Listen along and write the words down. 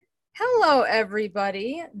Hello,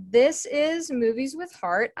 everybody. This is Movies with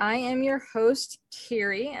Heart. I am your host,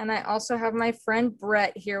 Kiri, and I also have my friend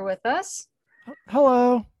Brett here with us.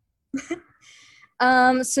 Hello.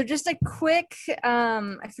 So just a quick,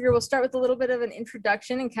 I figure we'll start with a little bit of an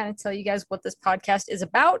introduction and kind of tell you guys what this podcast is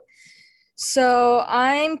about. So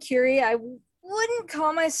I'm Kiri. I wouldn't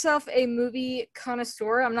call myself a movie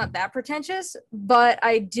connoisseur. I'm not that pretentious, but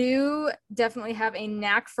I do definitely have a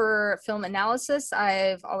knack for film analysis.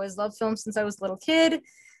 I've always loved film since I was a little kid.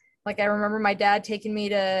 Like I remember my dad taking me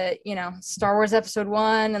to, Star Wars Episode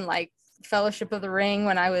 1 and like Fellowship of the Ring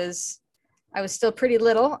when I was still pretty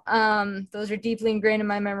little. Those are deeply ingrained in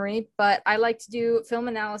my memory, but I like to do film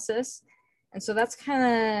analysis. And so that's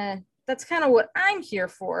kind of what I'm here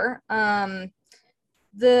for.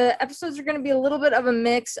 The episodes are going to be a little bit of a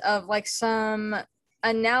mix of like some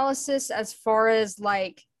analysis as far as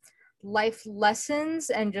like life lessons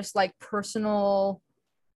and just like personal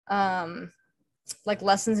like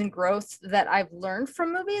lessons and growth that I've learned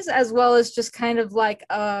from movies, as well as just kind of like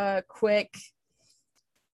a quick,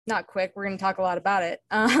 not quick, we're going to talk a lot about it,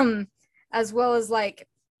 as well as like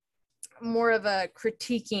more of a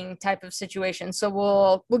critiquing type of situation.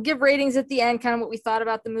 So we'll give ratings at the end, kind of what we thought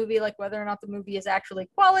about the movie, like whether or not the movie is actually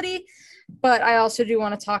quality. But I also do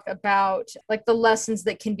want to talk about like the lessons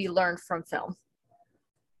that can be learned from film.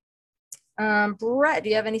 Brett, do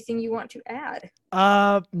you have anything you want to add?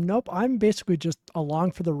 Nope. I'm basically just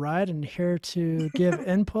along for the ride and here to give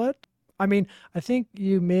input. I mean, I think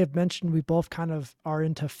you may have mentioned we both kind of are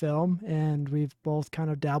into film and we've both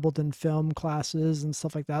kind of dabbled in film classes and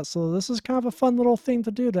stuff like that. So this is kind of a fun little thing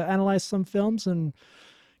to do to analyze some films and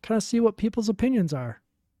kind of see what people's opinions are.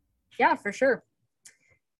 Yeah, for sure.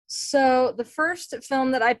 So the first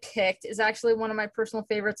film that I picked is actually one of my personal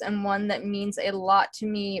favorites and one that means a lot to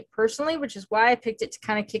me personally, which is why I picked it to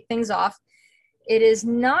kind of kick things off. It is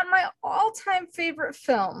not my all-time favorite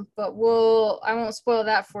film, but I won't spoil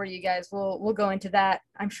that for you guys. We'll go into that,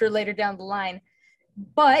 I'm sure, later down the line.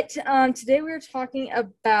 But today we are talking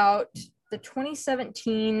about the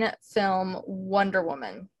 2017 film Wonder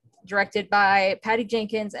Woman, directed by Patty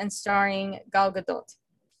Jenkins and starring Gal Gadot.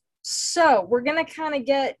 So we're gonna kind of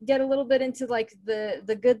get a little bit into like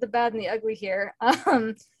the good, the bad, and the ugly here.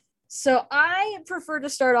 So I prefer to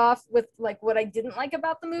start off with like what I didn't like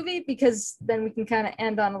about the movie, because then we can kind of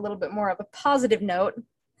end on a little bit more of a positive note.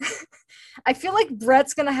 I feel like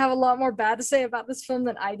Brett's gonna have a lot more bad to say about this film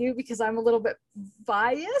than I do because I'm a little bit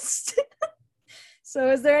biased. So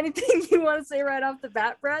is there anything you want to say right off the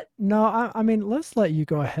bat, Brett? No, I mean, let's let you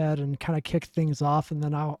go ahead and kind of kick things off and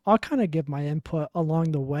then I'll kind of give my input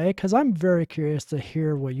along the way because I'm very curious to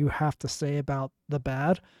hear what you have to say about the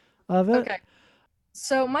bad of it. Okay.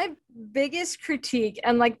 So my biggest critique,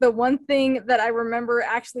 and like the one thing that I remember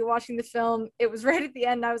actually watching the film, it was right at the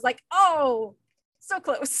end. I was like, oh, so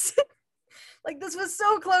close. Like this was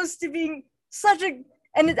so close to being such a,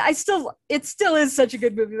 and it still is such a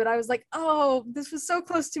good movie, but I was like, oh, this was so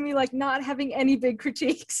close to me like not having any big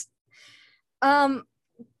critiques. Um,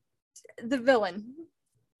 the villain.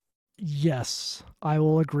 Yes, I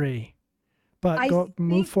will agree. But I go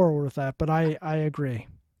move think forward with that. But I agree.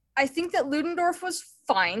 I think that Ludendorff was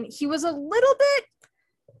fine. He was a little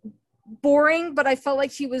bit boring, but I felt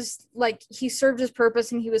like he served his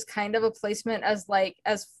purpose and he was kind of a placement as like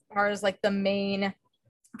as far as like the main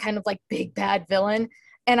kind of like big bad villain.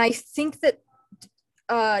 And I think that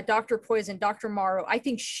Dr. Poison, Dr. Morrow, I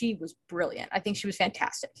think she was brilliant. I think she was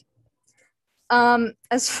fantastic.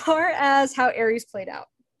 As far as how Ares played out,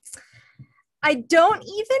 I don't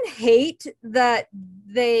even hate that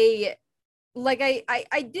they like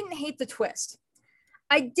I didn't hate the twist.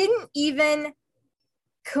 I didn't even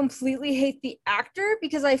completely hate the actor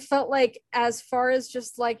because I felt like as far as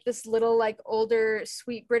just like this little like older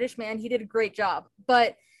sweet British man, he did a great job.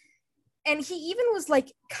 But and he even was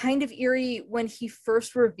like kind of eerie when he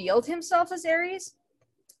first revealed himself as Ares.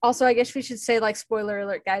 Also, I guess we should say like spoiler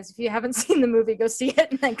alert, guys. If you haven't seen the movie, go see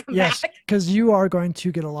it and then come Yes, back. because you are going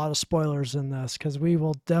to get a lot of spoilers in this because we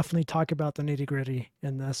will definitely talk about the nitty gritty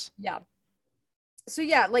in this. Yeah. So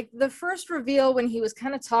yeah, like the first reveal when he was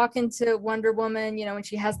kind of talking to Wonder Woman, when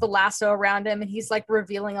she has the lasso around him and he's like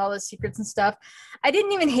revealing all his secrets and stuff. I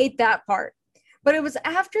didn't even hate that part. But it was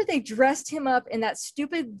after they dressed him up in that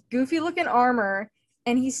stupid goofy looking armor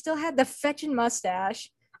and he still had the fetching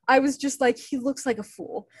mustache. I was just like, he looks like a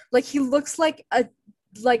fool. Like he looks like a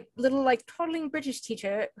like little like toddling British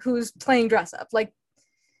teacher who's playing dress up. Like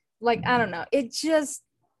I don't know. It just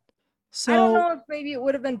I don't So know if maybe it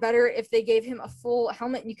would have been better if they gave him a full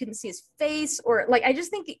helmet and you couldn't see his face, or like I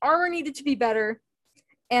just think the armor needed to be better,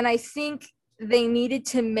 and I think they needed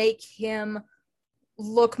to make him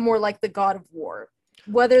look more like the god of war.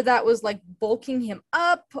 Whether that was like bulking him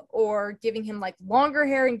up or giving him like longer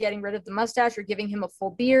hair and getting rid of the mustache or giving him a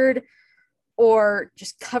full beard or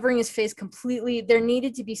just covering his face completely, there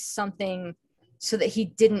needed to be something so that he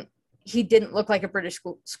didn't look like a British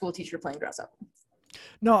school teacher playing dress up.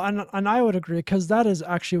 No, and I would agree because that is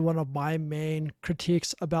actually one of my main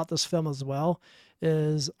critiques about this film as well.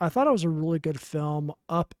 Is I thought it was a really good film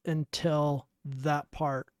up until that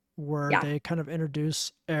part where Yeah. they kind of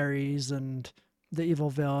introduce Ares and the evil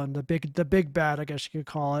villain, the big bad, I guess you could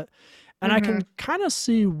call it. And I Mm-hmm. can kind of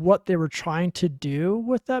see what they were trying to do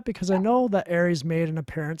with that because I Yeah. know that Ares made an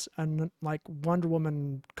appearance in like Wonder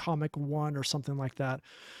Woman comic 1 or something like that,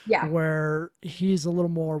 Yeah. where he's a little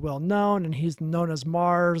more well known and he's known as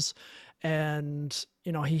Mars, and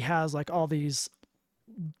he has like all these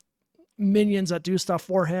minions that do stuff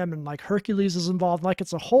for him, and like Hercules is involved. Like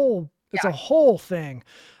it's a Yeah. whole thing.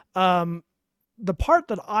 Um, the part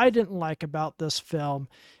that I didn't like about this film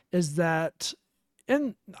is that,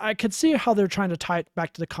 and I could see how they're trying to tie it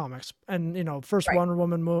back to the comics, and first Right. Wonder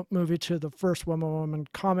Woman movie to the first Wonder Woman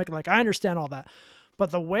comic. Like I understand all that,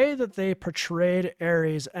 but the way that they portrayed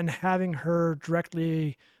Ares and having her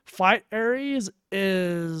directly fight Ares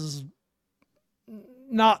is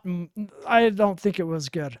not. I don't think it was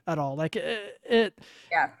good at all. Like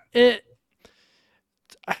Yeah. it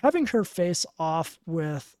having her face off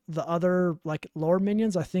with the other like lower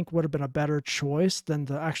minions, I think would have been a better choice than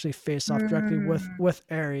to actually face off directly with Mm, with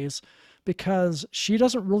Ares, because she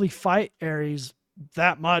doesn't really fight Ares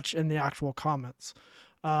that much in the actual comments.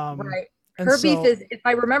 Um, right. and Her beef so is, if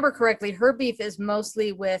I remember correctly, her beef is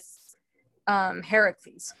mostly with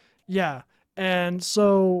Heracles. yeah, and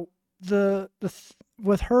so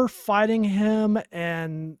with her fighting him,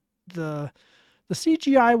 and the the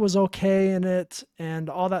CGI was okay in it and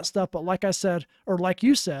all that stuff, but like I said, or like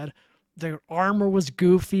you said, the armor was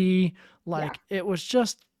goofy. Yeah. Like it was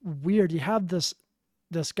just weird. You have this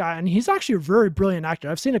guy, and he's actually a very brilliant actor.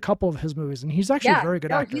 I've seen a couple of his movies, and he's actually a Yeah. very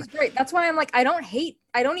good No, actor. he's great. That's why I'm like, I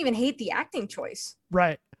don't even hate the acting choice.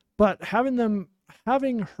 Right. But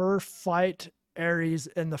having her fight Ares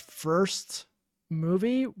in the first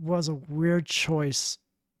movie was a weird choice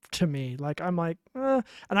to me. Like I'm like, and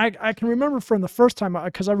I can remember from the first time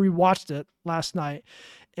because I rewatched it last night,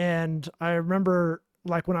 and I remember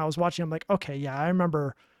like when I was watching, I'm like, okay, yeah, I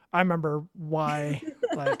remember why,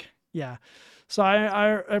 like, yeah. So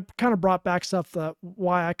I kind of brought back stuff that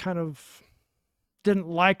why I kind of didn't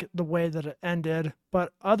like the way that it ended,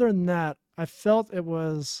 but other than that, I felt it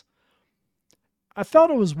was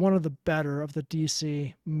one of the better of the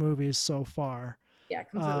DC movies so far. Yeah,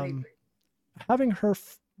 completely Um, agree. having her,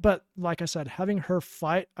 but like I said, having her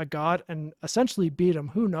fight a god and essentially beat him.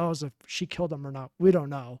 Who knows if she killed him or not? We don't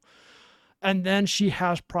know. And then she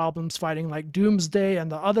has problems fighting like Doomsday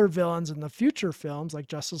and the other villains in the future films like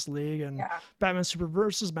Justice League and Yeah. Batman Super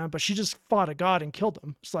vs. Man, but she just fought a god and killed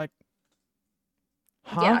him. It's like,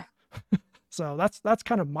 huh? Yeah. So that's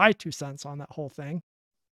kind of my 2 cents on that whole thing.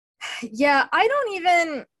 Yeah, I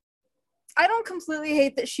don't completely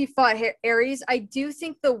hate that she fought Ares. I do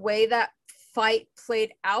think the way that fight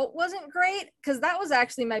played out wasn't great because that was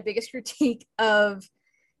actually my biggest critique of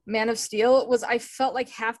Man of Steel was I felt like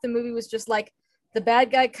half the movie was just like the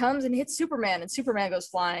bad guy comes and hits Superman and Superman goes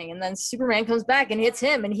flying and then Superman comes back and hits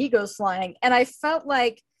him and he goes flying. And I felt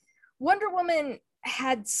like Wonder Woman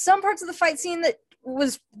had some parts of the fight scene that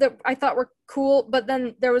I thought were cool, but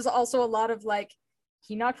then there was also a lot of like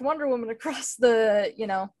he knocked Wonder Woman across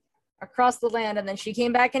across the land and then she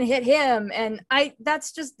came back and hit him and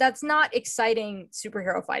that's not exciting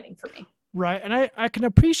superhero fighting for me. Right. And I can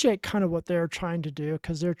appreciate kind of what they're trying to do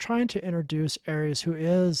because they're trying to introduce Ares, who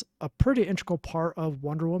is a pretty integral part of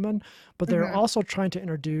Wonder Woman, but they're Mm-hmm. also trying to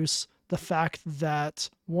introduce the fact that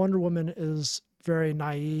Wonder Woman is very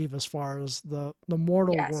naive as far as the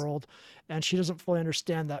mortal Yes. world, and she doesn't fully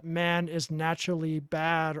understand that man is naturally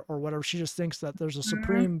bad or whatever. She just thinks that there's a Mm-hmm.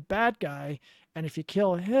 supreme bad guy, and if you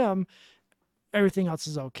kill him, everything else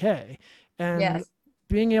is okay. And Yes.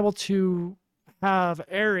 being able to have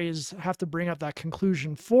Ares have to bring up that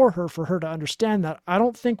conclusion for her to understand that, I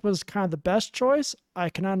don't think was kind of the best choice. I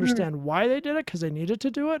can Mm-hmm. understand why they did it because they needed to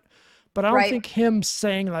do it, but I don't Right. think him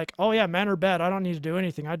saying like, "Oh yeah, men are bad. I don't need to do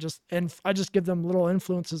anything. I just give them little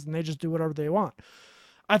influences and they just do whatever they want."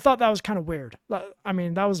 I thought that was kind of weird. I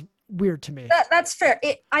mean, that was weird to me. That's fair.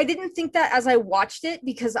 I didn't think that as I watched it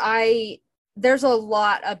because I there's a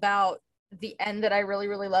lot about the end that I really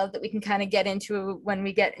really love that we can kind of get into when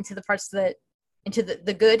we get into the parts that into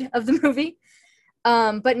the good of the movie.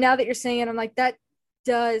 But now that you're saying it, I'm like that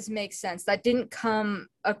does make sense. That didn't come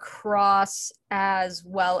across as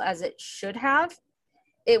well as it should have.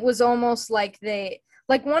 it was almost like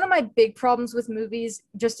like one of my big problems with movies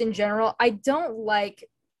just in general, I don't like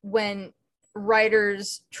when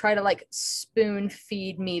writers try to like spoon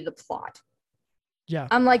feed me the plot. Yeah.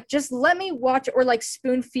 I'm like, just let me watch it, or like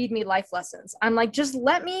spoon feed me life lessons. I'm like, just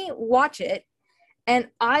let me watch it and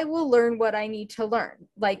I will learn what I need to learn.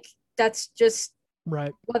 Like, that's just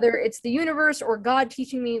Right. whether it's the universe or God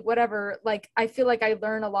teaching me, whatever. Like, I feel like I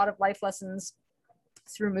learn a lot of life lessons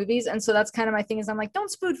through movies. And so that's kind of my thing is I'm like,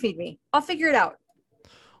 don't spoon feed me. I'll figure it out. I'll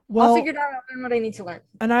Well, figure it out. I'll learn what I need to learn.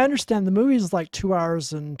 and I understand the movie is like 2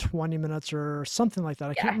 hours and 20 minutes or something like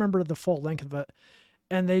that. I can't Yeah, remember the full length of it.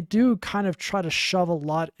 And they do kind of try to shove a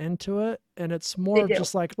lot into it. And it's more they of do.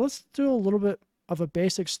 just like, let's do a little bit of a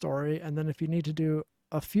basic story. And then if you need to do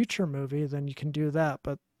a future movie, then you can do that.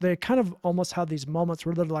 But they kind of almost have these moments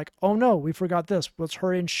where they're like, oh no, we forgot this. Let's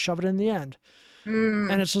hurry and shove it in the end. And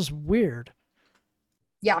Mm, it's just weird.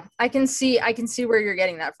 yeah, I can see where you're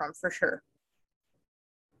getting that from for sure.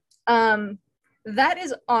 Um, that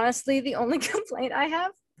is honestly the only complaint I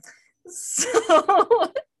have.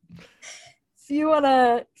 So if you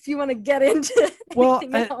wanna get into Well,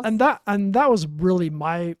 anything and, else, and that was really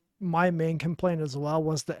my main complaint as well,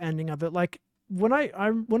 was the ending of it. Like when I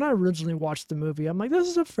originally watched the movie, I'm like, this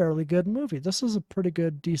is a fairly good movie. This is a pretty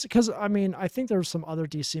good DC, because I mean, I think there's some other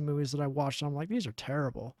DC movies that I watched and I'm like, these are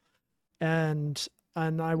terrible. And I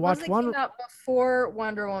the ones watched that came one. out before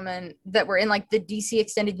Wonder Woman that were in like the DC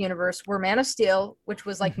extended universe were Man of Steel, which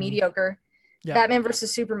was like Hmm. mediocre, Yep. Batman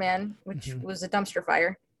versus Superman, which Hmm. was a dumpster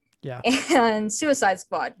fire, Yeah. and Suicide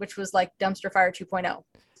Squad, which was like dumpster fire 2.0.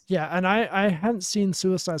 Yeah, and I hadn't seen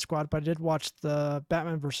Suicide Squad, but I did watch the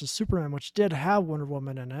Batman versus Superman, which did have Wonder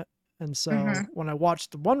Woman in it. And so Mm-hmm. when I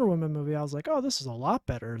watched the Wonder Woman movie, I was like, "Oh, this is a lot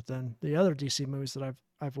better than the other DC movies that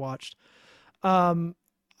I've watched." Um,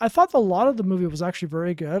 I thought a lot of the movie was actually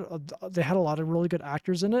very good. They had a lot of really good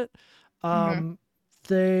actors in it. Mm-hmm. Um,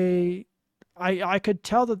 they, I could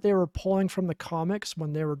tell that they were pulling from the comics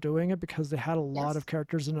when they were doing it, because they had a lot Yes. of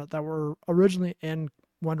characters in it that were originally in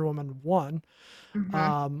Wonder Woman 1,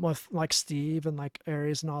 Mm-hmm. with like Steve and like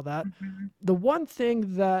Ares and all that. Mm-hmm. The one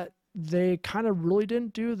thing that they kind of really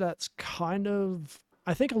didn't do, that's kind of,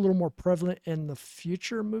 I think, a little more prevalent in the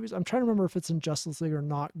future movies. I'm trying to remember if it's in Justice League or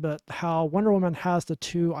not, but how Wonder Woman has the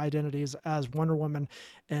two identities as Wonder Woman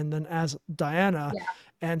and then as Diana, Yeah.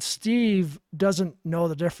 and Steve doesn't know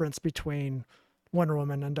the difference between Wonder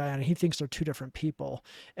Woman and Diana. He thinks they're two different people.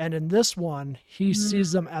 And in this one, he Mm-hmm.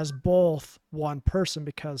 sees them as both one person,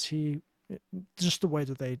 because he, just the way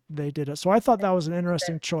that they did it. So I thought that was an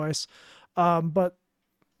interesting choice. But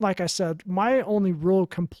like I said, my only real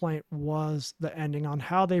complaint was the ending, on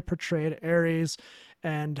how they portrayed Ares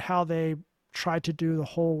and how they tried to do the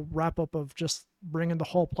whole wrap up of just bringing the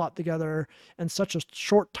whole plot together in such a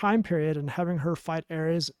short time period and having her fight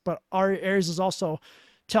Ares. But Ares is also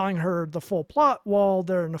telling her the full plot while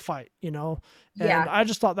they're in a fight, you know? And Yeah, I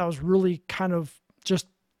just thought that was really kind of just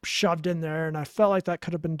shoved in there. And I felt like that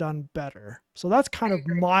could have been done better. So that's I kind of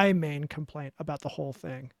agree. my main complaint about the whole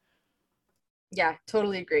thing. Yeah,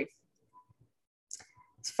 totally agree.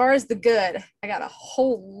 As far as the good, I got a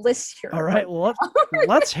whole list here All I right, wrote. well,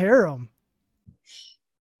 let's hear them.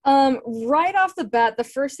 Right off the bat, the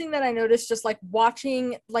first thing that I noticed just like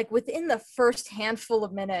watching, like within the first handful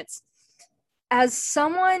of minutes, as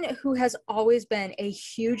someone who has always been a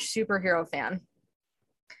huge superhero fan,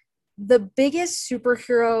 the biggest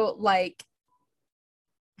superhero like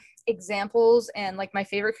examples and like my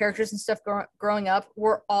favorite characters and stuff growing up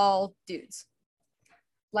were all dudes.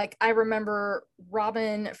 Like I remember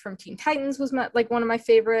Robin from Teen Titans was like one of my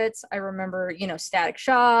favorites. I remember, Static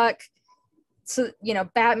Shock. So,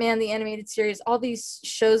 Batman, the animated series, all these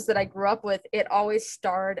shows that I grew up with, it always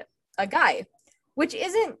starred a guy, which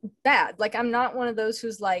isn't bad. Like I'm not one of those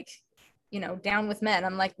who's like, down with men.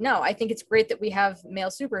 I'm like, no, I think it's great that we have male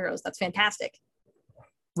superheroes. That's fantastic.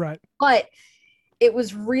 Right. But it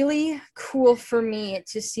was really cool for me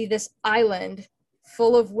to see this island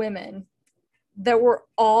full of women that were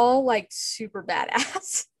all like super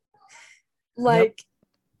badass. Yep. Like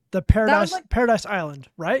The that was Paradise like, Paradise Island,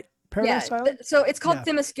 right? yeah. Paradise Island? So it's called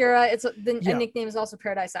Yeah. Themyscira. It's the Yeah. nickname is also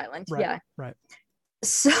Paradise Island. Right. Yeah. Right.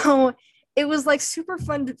 So it was like super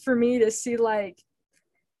fun for me to see like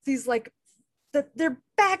these like they're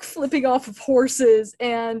back flipping off of horses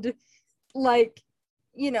and like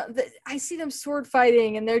I see them sword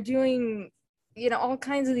fighting and they're doing all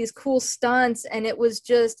kinds of these cool stunts, and it was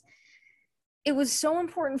so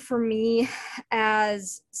important for me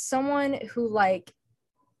as someone who like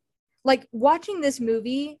watching this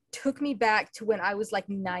movie took me back to when I was like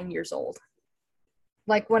 9 years old.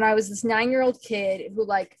 Like when I was this 9-year-old kid who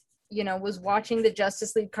like was watching the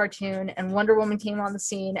Justice League cartoon and Wonder Woman came on the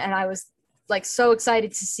scene, and I was like so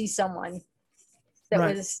excited to see someone that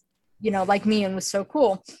was, like me and was so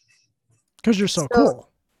cool. Because you're so cool.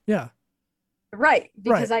 Yeah. Right.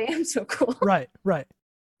 Because I am so cool. Right.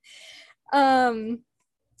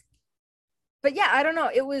 But yeah, I don't know.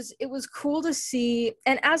 It was cool to see.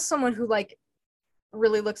 And as someone who like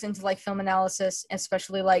really looks into like film analysis,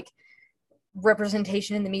 especially like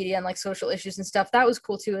representation in the media and like social issues and stuff, that was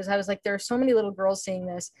cool too. As I was like, there are so many little girls seeing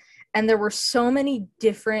this, and there were so many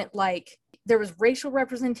different, like, there was racial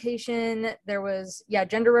representation, there was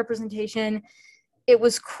gender representation. It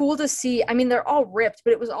was cool to see. I mean, they're all ripped,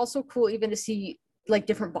 but it was also cool even to see like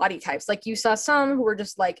different body types. Like you saw some who were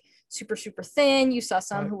just like super super thin, you saw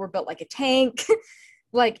some who were built like a tank.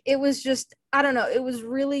 Like it was just, I don't know, it was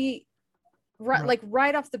really like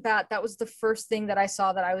right off the bat, that was the first thing that I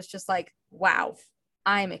saw that I was just like, wow,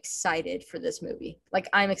 I'm excited for this movie. Like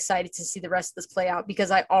I'm excited to see the rest of this play out because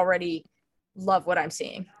I already love what I'm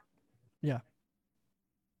seeing. Yeah.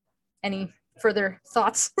 Any further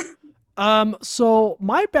thoughts? So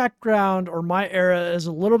my background or my era is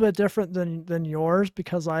a little bit different than yours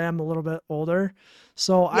because I am a little bit older.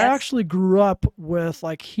 So I actually grew up with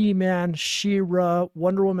like He-Man, She-Ra,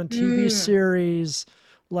 Wonder Woman TV series.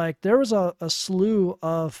 Like there was a slew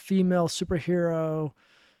of female superhero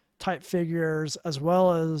type figures as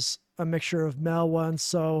well as a mixture of male ones.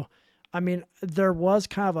 So I mean, there was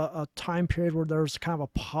kind of a time period where there was kind of a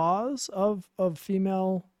pause of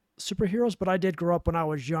female superheroes, but I did grow up when I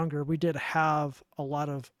was younger. We did have a lot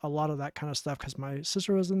of that kind of stuff because my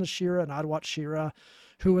sister was into She-Ra and I'd watch She-Ra,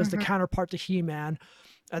 who was the counterpart to He-Man.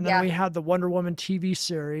 And then we had the Wonder Woman TV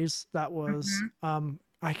series that was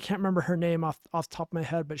I can't remember her name off the top of my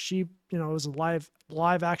head, but she, it was a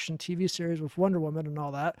live action TV series with Wonder Woman and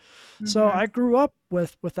all that. So I grew up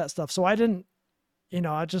with that stuff. So I didn't,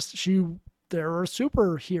 there were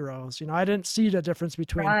superheroes. I didn't see the difference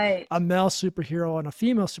between a male superhero and a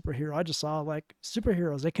female superhero. I just saw like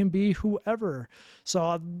superheroes. They can be whoever.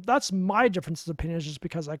 So that's my difference of opinion, just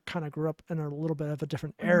because I kind of grew up in a little bit of a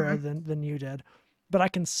different era than you did. But I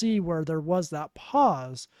can see where there was that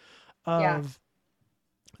pause of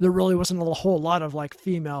there really wasn't a whole lot of like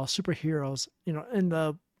female superheroes, in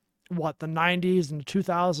the 90s and the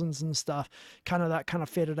 2000s and stuff. That kind of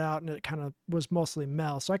faded out and it kind of was mostly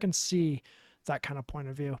male. So I can see that kind of point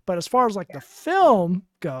of view. But as far as like the film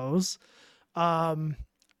goes, I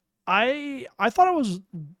thought it was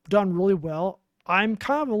done really well. I'm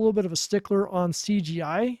kind of a little bit of a stickler on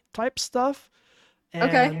CGI type stuff.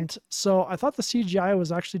 And so I thought the CGI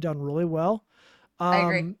was actually done really well. I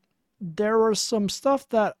agree. There was some stuff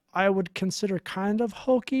that I would consider kind of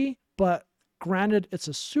hokey, but granted, it's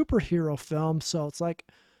a superhero film, so it's like,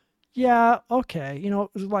 yeah, okay.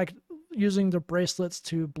 Like using the bracelets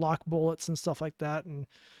to block bullets and stuff like that. And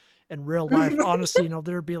in real life, honestly,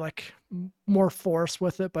 there'd be like more force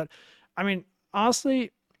with it. But I mean, honestly,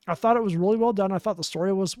 I thought it was really well done. I thought the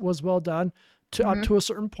story was well done up to a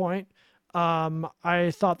certain point.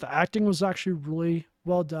 I thought the acting was actually really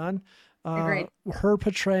well done. Her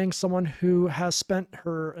portraying someone who has spent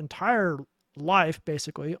her entire life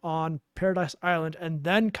basically on Paradise Island and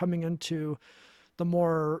then coming into the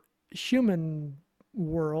more human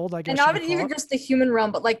world, I guess. And not even just the human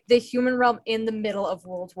realm, but like the human realm in the middle of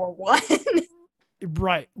World War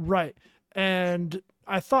I. Right. And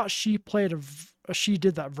I thought she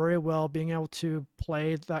did that very well, being able to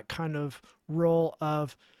play that kind of role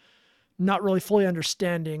of not really fully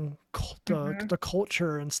understanding the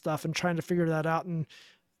culture and stuff and trying to figure that out. And,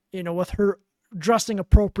 with her dressing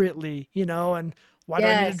appropriately, and why do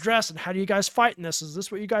I need to dress? And how do you guys fight in this? Is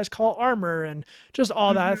this what you guys call armor? And just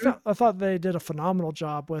all that. I thought they did a phenomenal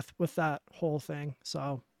job with that whole thing.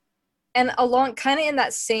 So, and along kind of in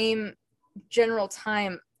that same general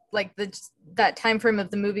time, like that time frame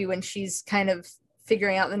of the movie when she's kind of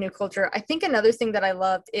figuring out the new culture. I think another thing that I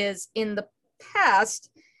loved is in the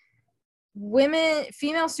past,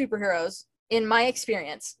 female superheroes, in my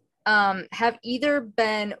experience, have either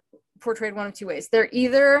been portrayed one of two ways. They're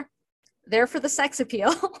either there for the sex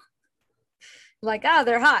appeal, like,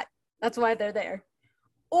 they're hot, that's why they're there,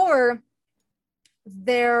 or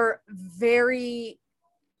they're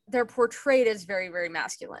portrayed as very, very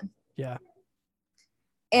masculine. Yeah.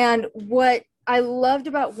 And what I loved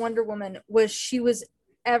about Wonder Woman was she was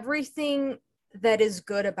everything that is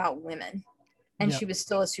good about women. And she was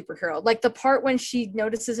still a superhero. Like the part when she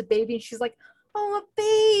notices a baby and she's like, oh, a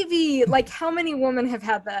baby. Like how many women have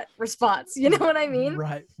had that response? You know what I mean?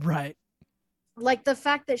 Right. Like the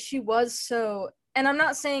fact that she was so, and I'm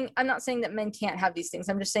not saying that men can't have these things.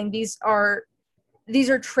 I'm just saying these are these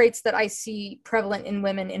are traits that I see prevalent in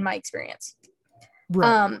women in my experience.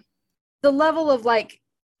 Right. The level of like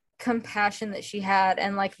compassion that she had,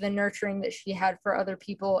 and like the nurturing that she had for other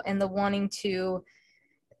people, and the wanting to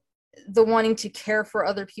care for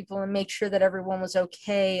other people and make sure that everyone was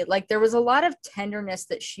okay. Like there was a lot of tenderness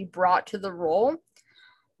that she brought to the role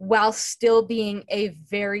while still being a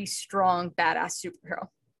very strong badass superhero.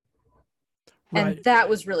 Right. And that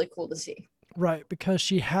was really cool to see. Right, because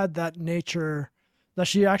she had that nature that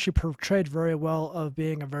she actually portrayed very well of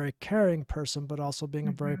being a very caring person, but also being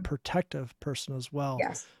a very Mm-hmm. protective person as well,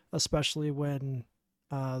 Yes. especially when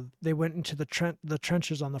they went into the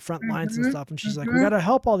trenches on the front lines and Mm-hmm. stuff. And she's like, "We Mm-hmm. got to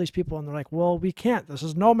help all these people," and they're like, "Well, we can't. This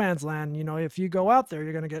is no man's land. You know, if you go out there,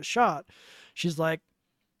 you're gonna get shot." She's like,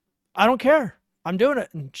 "I don't care. I'm doing it,"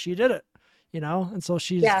 and she did it. You know, and so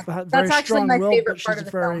she's Yeah, very that's actually my strong-willed, but favorite part she's of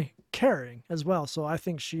the film. very caring as well. So I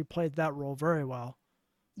think she played that role very well.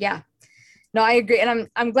 Yeah, no, I agree, and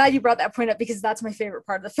I'm glad you brought that point up because that's my favorite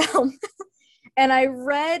part of the film. And I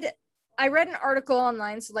read an article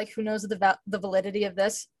online, so like who knows the validity of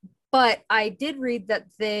this, but I did read that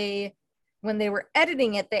when they were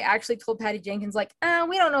editing it, they actually told Patty Jenkins like,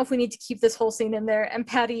 we don't know if we need to keep this whole scene in there, and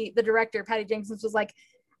the director, Patty Jenkins, was like,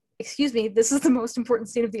 excuse me, this is the most important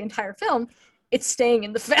scene of the entire film. It's staying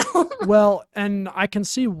in the film. Well, and I can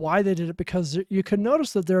see why they did it, because you can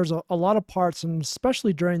notice that there's a lot of parts, and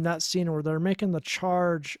especially during that scene where they're making the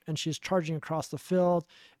charge and she's charging across the field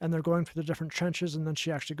and they're going through the different trenches and then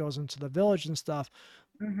she actually goes into the village and stuff.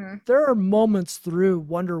 Mm-hmm. There are moments through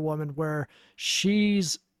Wonder Woman where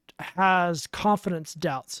she's has confidence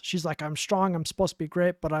doubts. She's like, I'm strong, I'm supposed to be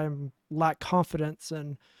great, but I'm lack confidence.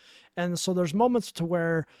 And so there's moments to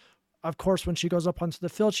where, of course, when she goes up onto the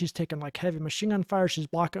field, she's taking like heavy machine gun fire. She's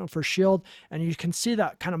blocking for shield, and you can see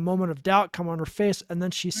that kind of moment of doubt come on her face. And then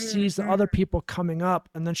she sees the Mm-hmm. other people coming up,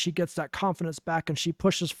 and then she gets that confidence back, and she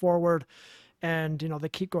pushes forward. And they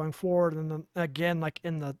keep going forward, and then again, like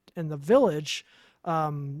in the village,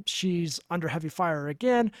 she's under heavy fire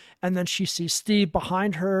again, and then she sees Steve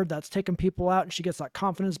behind her that's taking people out, and she gets that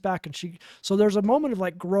confidence back, and so there's a moment of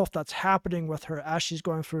like growth that's happening with her as she's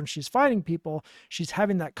going through and she's fighting people. She's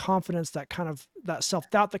having that confidence, that kind of that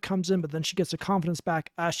self-doubt that comes in, but then she gets the confidence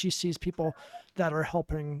back as she sees people that are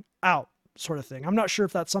helping out, sort of thing. I'm not sure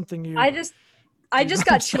if that's something you I just I just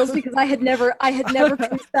got noticed. chills because I had never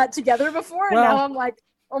pieced that together before, and now Well, I'm like,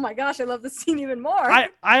 oh my gosh, I love this scene even more. I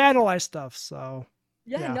idolize stuff, so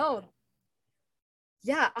Yeah, yeah. no.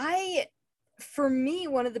 Yeah, for me,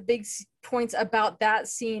 one of the big points about that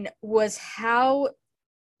scene was how,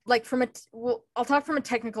 like, well, I'll talk from a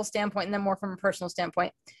technical standpoint and then more from a personal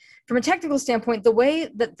standpoint. From a technical standpoint, the way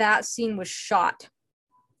that scene was shot,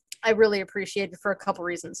 I really appreciated for a couple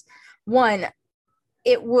reasons. One,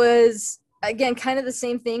 it was, again, kind of the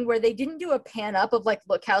same thing where they didn't do a pan up of like,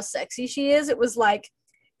 look how sexy she is. It was like,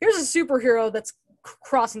 here's a superhero that's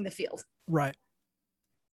crossing the field. Right.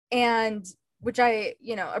 And which I,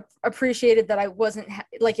 appreciated that I wasn't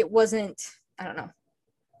like, it wasn't, I don't know.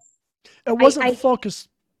 It wasn't I focused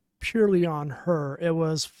purely on her. It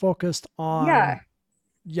was focused Yeah, on,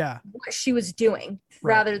 yeah, what she was doing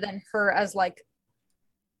right, rather than her as like,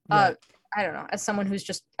 right. I don't know, as someone who's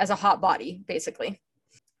just as a hot body, basically.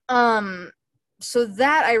 So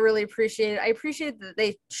that I really appreciated. I appreciated that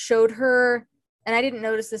they showed her, and I didn't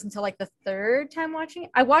notice this until like the third time watching it.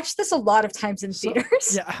 I watched this a lot of times in So,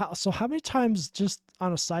 theaters. yeah, so how many times, just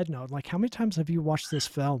on a side note, like how many times have you watched this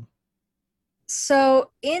film? So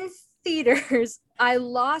in theaters, I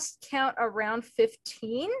lost count around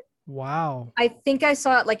 15. Wow. I think I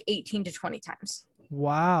saw it like 18 to 20 times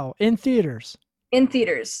Wow. In theaters. in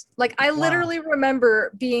theaters. Like I Wow. literally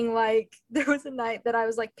remember being like, there was a night that I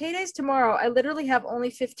was like, payday's tomorrow. I literally have only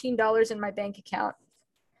 $15 in my bank account.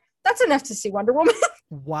 That's enough to see Wonder Woman.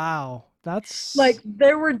 Wow. Like That's,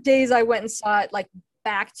 there were days I went and saw it like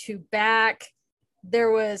back to back.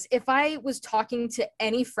 If I was talking to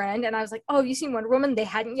any friend and I was like, oh, have you seen Wonder Woman? They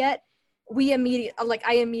hadn't yet.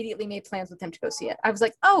 I immediately made plans with them to go see it. I was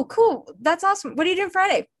like, oh, cool. That's awesome. What are you doing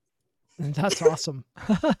Friday? that's awesome.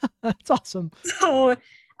 That's awesome. So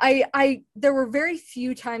there were very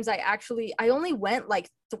few times I only went like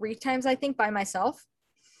 3 times, I think, by myself.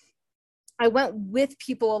 I went with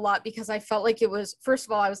people a lot because I felt like it was, first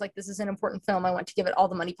of all, I was like, this is an important film. I want to give it all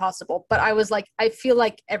the money possible. But I was like, I feel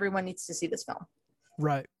like everyone needs to see this film.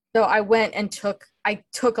 Right. So I went and took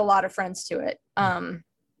a lot of friends to it.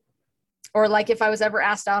 Or like if I was ever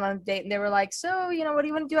asked out on a date and they were like, so, what do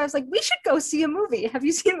you want to do? I was like, we should go see a movie. Have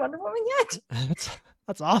you seen Wonder Woman yet? That's,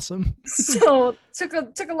 that's awesome. So took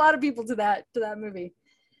a lot of people to that movie.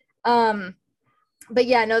 but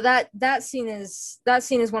yeah, no, that scene is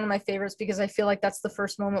one of my favorites because I feel like that's the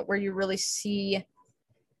first moment where you really see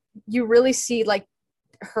like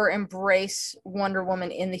her embrace Wonder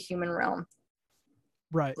Woman in the human realm.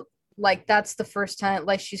 Right. Like that's the first time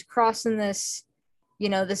like she's crossing this,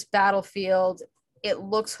 this battlefield. It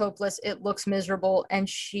looks hopeless, it looks miserable, and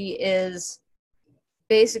she is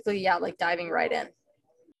basically, yeah, like diving right in.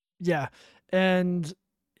 Yeah. And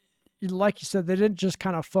like you said, they didn't just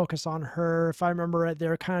kind of focus on her. If I remember right, they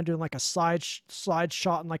were kind of doing like a slide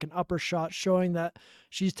shot and like an upper shot showing that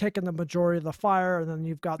she's taken the majority of the fire, and then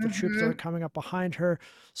you've got the troops that are coming up behind her.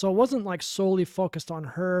 So it wasn't like solely focused on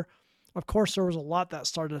her. Of course, there was a lot that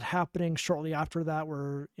started happening shortly after that,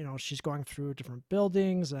 where she's going through different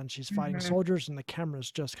buildings and she's fighting soldiers, and the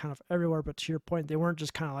camera's just kind of everywhere. But to your point, they weren't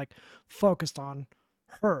just kind of like focused on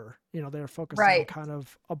her. They were focused on Right. kind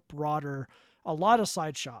of a lot of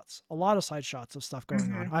side shots of stuff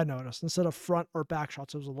going on. I noticed instead of front or back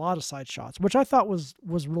shots, there was a lot of side shots, which I thought was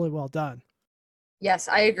really well done. Yes,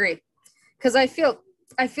 I agree. Because I feel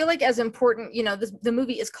like as important, the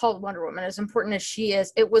movie is called Wonder Woman, as important as she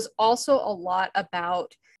is, it was also a lot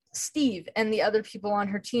about Steve and the other people on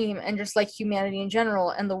her team and just like humanity in general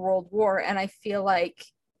and the World War. And I feel like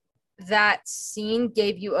that scene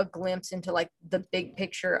gave you a glimpse into like the big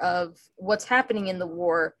picture of what's happening in the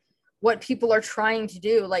war, what people are trying to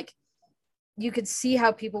do. Like you could see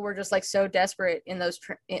how people were just like so desperate in those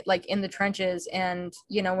like in the trenches. And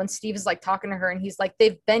when Steve is like talking to her and he's like,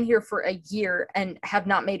 they've been here for a year and have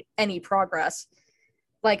not made any progress.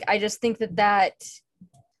 Like I just think that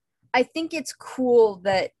I think it's cool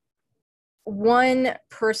that one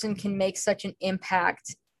person can make such an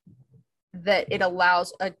impact that it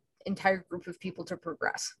allows an entire group of people to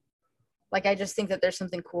progress. Like I just think that there's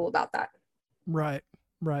something cool about that. Right.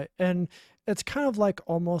 And it's kind of like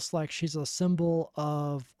almost like she's a symbol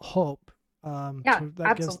of hope, Yeah,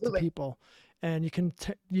 that gives to absolutely. people. And you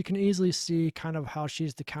can easily see kind of how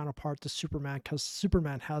she's the counterpart to Superman, because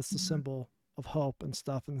Superman has the symbol of hope and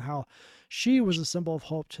stuff, and how she was a symbol of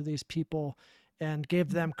hope to these people and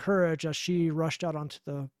gave them courage as she rushed out onto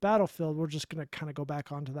the battlefield. We're just going to kind of go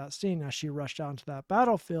back onto that scene. As she rushed out onto that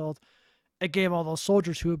battlefield, it gave all those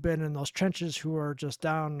soldiers who have been in those trenches, who are just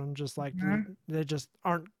down and just like they just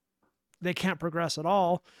aren't, they can't progress at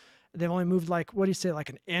all. They've only moved like, what do you say, like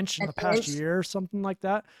an inch in An the past inch. year or something like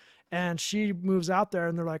that. And she moves out there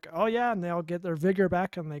and they're like, oh yeah, and they all get their vigor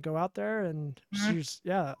back and they go out there, and she's,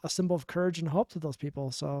 yeah, a symbol of courage and hope to those people.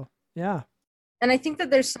 So yeah. And I think that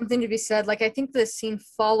there's something to be said. Like, I think the scene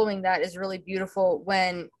following that is really beautiful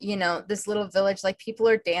when, this little village, like people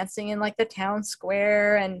are dancing in like the town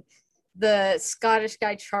square, and the Scottish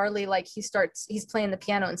guy, Charlie, like he's playing the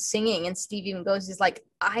piano and singing. And Steve even goes, he's like,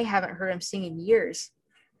 I haven't heard him sing in years.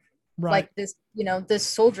 Right. Like this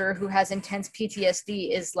soldier who has intense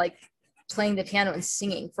PTSD is like playing the piano and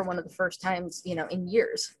singing for one of the first times, in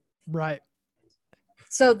years. Right.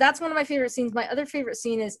 So that's one of my favorite scenes. My other favorite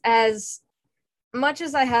scene is, as much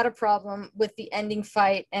as I had a problem with the ending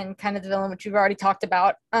fight and kind of the villain, which we've already talked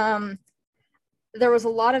about, there was a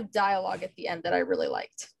lot of dialogue at the end that I really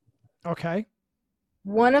liked. Okay.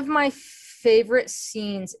 One of my favorite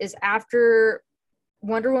scenes is after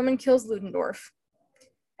Wonder Woman kills Ludendorff.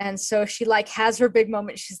 And so she like has her big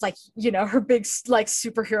moment. She's like, her big like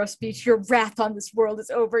superhero speech, your wrath on this world is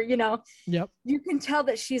over, Yep. You can tell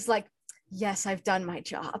that she's like, yes, I've done my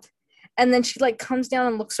job. And then she like comes down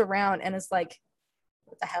and looks around and is like,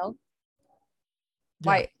 what the hell? Yeah.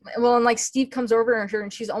 Why? Well, and like Steve comes over to her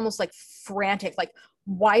and she's almost like frantic. Like,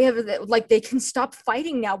 why have they, like, they can stop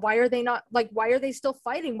fighting now? Why are they not, like, why are they still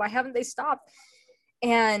fighting? Why haven't they stopped?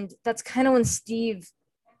 And that's kind of when Steve,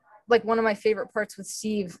 like, one of my favorite parts with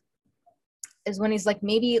Steve is when he's like,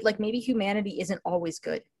 maybe humanity isn't always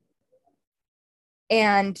good.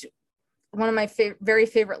 And one of my very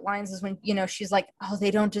favorite lines is when, she's like, oh, they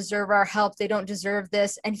don't deserve our help. They don't deserve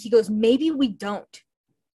this. And he goes, maybe we don't.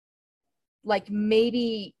 Like,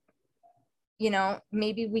 maybe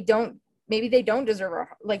we don't, maybe they don't deserve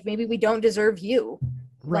our, like, maybe we don't deserve you.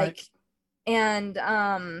 Right. Like, and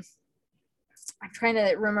I'm trying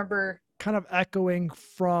to remember. Kind of echoing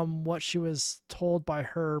from what she was told by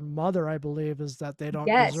her mother, I believe, is that they don't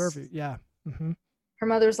deserve Yes. you. Yeah. Her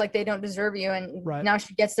mother's like, they don't deserve you. And Right. now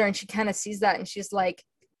she gets there and she kind of sees that. And she's like,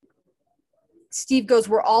 Steve goes,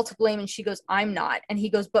 we're all to blame. And she goes, I'm not. And he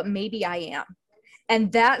goes, but maybe I am. And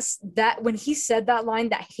that's that, when he said that line,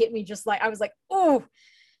 that hit me just like, I was like, oh,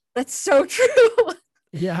 that's so true.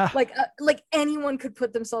 Yeah. Like anyone could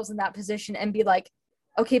put themselves in that position and be like,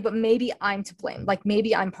 okay, but maybe I'm to blame. Like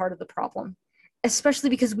maybe I'm part of the problem, especially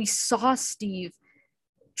because we saw Steve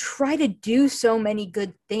try to do so many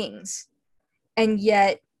good things. and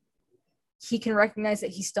yet he can recognize that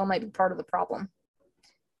he still might be part of the problem.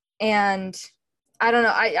 And I don't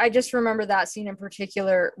know, I just remember that scene in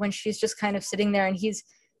particular when she's just kind of sitting there, and he's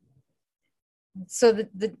so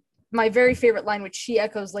the my very favorite line, which she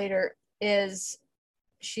echoes later, is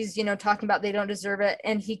she's, you know, talking about they don't deserve it,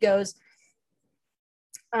 and he goes,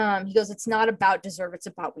 it's not about deserve, it's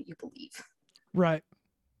about what you believe. Right.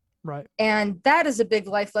 And that is a big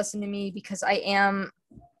life lesson to me, because I am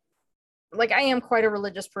quite a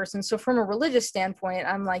religious person. So from a religious standpoint,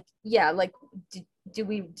 I'm like, yeah, like, do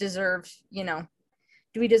we deserve, you know,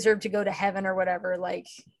 do we deserve to go to heaven or whatever? Like,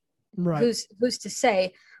 Right. who's to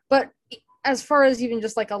say? But as far as even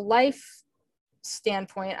just like a life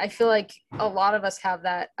standpoint, I feel like a lot of us have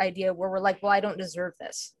that idea where we're like, well, I don't deserve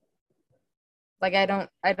this. Like, I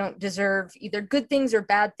don't deserve either good things or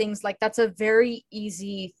bad things. Like, that's a very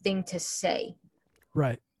easy thing to say.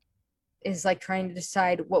 Right. Is like trying to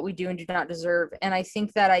decide what we do and do not deserve. And I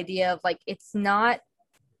think that idea of like, it's not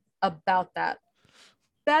about that.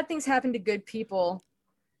 Bad things happen to good people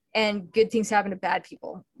and good things happen to bad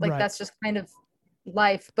people. Like, Right. that's just kind of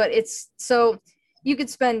life. But it's so you could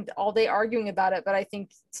spend all day arguing about it. But I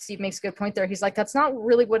think Steve makes a good point there. He's like, that's not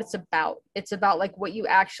really what it's about. It's about like what you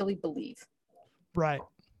actually believe. Right.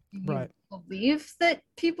 You believe that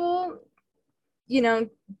people, you know,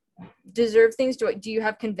 deserve things. Do you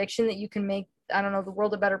have conviction that you can make, I don't know, the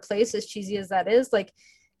world a better place, as cheesy as that is? Like,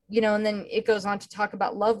 you know, and then it goes on to talk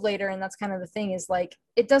about love later, and that's kind of the thing, is like,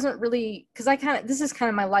 it doesn't really, because this is kind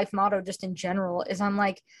of my life motto just in general, is I'm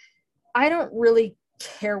like, I don't really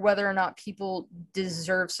care whether or not people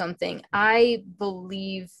deserve something. I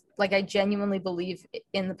believe, like, I genuinely believe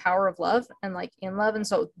in the power of love and like in love, and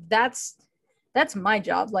so that's my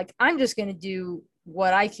job. Like, I'm just going to do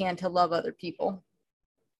what I can to love other people.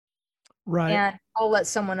 Right. And I'll let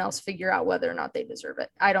someone else figure out whether or not they deserve it.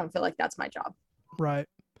 I don't feel like that's my job. Right.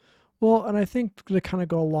 Well, and I think to kind of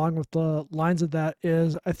go along with the lines of that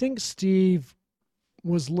is, I think Steve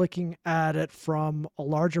was looking at it from a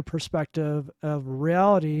larger perspective of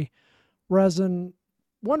reality, whereas in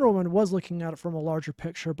Wonder Woman was looking at it from a larger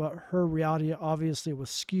picture, but her reality obviously was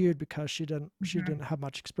skewed because she didn't have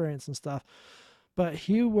much experience and stuff. But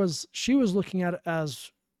she was looking at it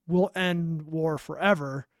as, we'll end war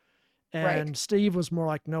forever. And Right. Steve was more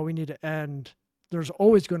like, no, we need to end. There's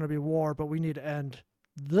always going to be war, but we need to end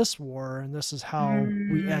this war, and this is how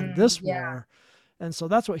we end this Yeah. war. And so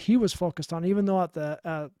that's what he was focused on. Even though at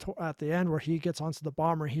the end where he gets onto the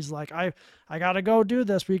bomber, he's like, I gotta go do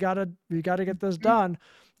this. We gotta get this done.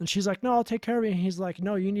 And she's like, no, I'll take care of it. And he's like,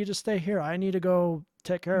 no, you need to stay here. I need to go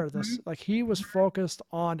take care of this. Like, he was focused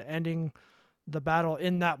on ending the battle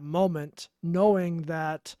in that moment, knowing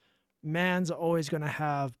that man's always going to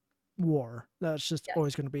have war. That's just Yes.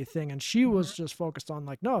 always going to be a thing. And she was just focused on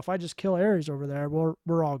like, no, if I just kill Ares over there,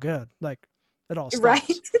 we're all good. Like, it all stops.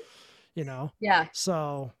 Right. You know. Yeah.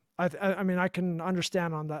 So I mean, I can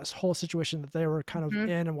understand on that whole situation that they were kind of Mm-hmm.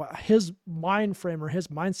 in, and what his mind frame or his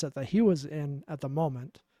mindset that he was in at the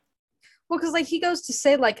moment. Well, because like he goes to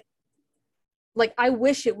say like I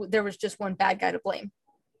wish there was just one bad guy to blame,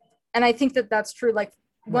 and I think that that's true. Like,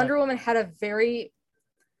 Wonder Woman had a very,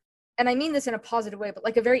 and I mean this in a positive way, but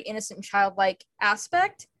like a very innocent and childlike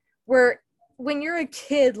aspect, where when you're a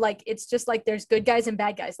kid, like, it's just like there's good guys and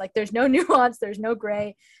bad guys. Like, there's no nuance, there's no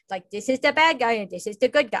gray. Like, this is the bad guy and this is the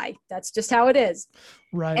good guy. That's just how it is.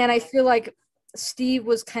 Right. And I feel like Steve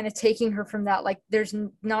was kind of taking her from that. Like, there's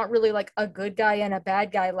not really like a good guy and a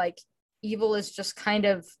bad guy. Like, evil is just kind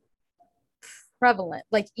of prevalent.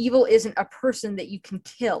 Like, evil isn't a person that you can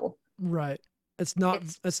kill. Right. It's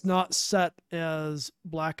not set as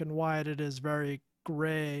black and white. It is very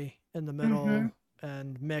gray in the middle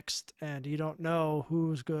and mixed, and you don't know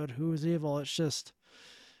who's good, who's evil. It's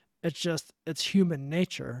human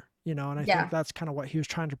nature, you know, and I think that's kind of what he was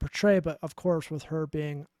trying to portray. But of course, with her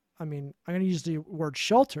being, I mean, I'm going to use the word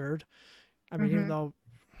sheltered. I mean, even though,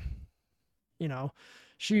 you know,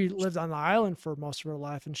 she lived on the island for most of her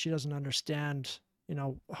life, and she doesn't understand, you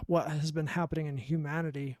know, what has been happening in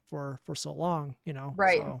humanity for so long, you know.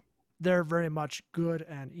 Right. So they're very much good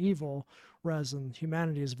and evil, whereas in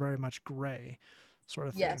humanity is very much gray sort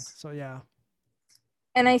of thing. Yes. So yeah.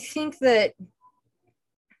 And I think that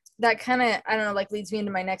kind of, I don't know, like leads me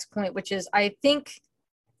into my next point, which is, I think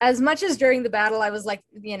as much as during the battle I was like,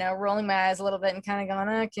 you know, rolling my eyes a little bit and kind of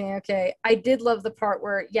going, okay, I did love the part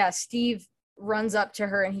where, Steve runs up to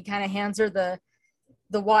her and he kind of hands her the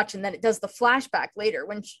watch, and then it does the flashback later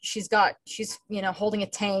when she's you know, holding a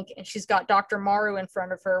tank, and she's got Dr. Maru in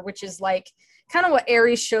front of her, which is like kind of what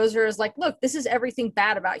Ares shows her, is like, look, this is everything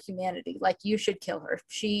bad about humanity. Like, you should kill her.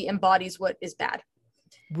 She embodies what is bad.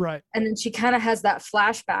 Right. And then she kind of has that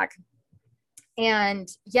flashback. And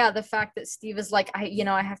yeah, the fact that Steve is like, I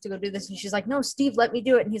have to go do this. And she's like, no, Steve, let me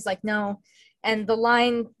do it. And he's like, no. And the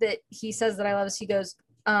line that he says that I love is he goes,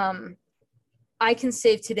 I can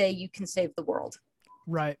save today, you can save the world.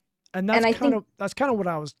 Right. And And I think, that's kind of what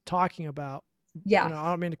I was talking about. yeah, I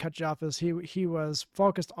don't mean to cut you off, as he was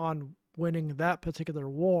focused on winning that particular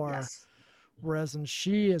war, yes. whereas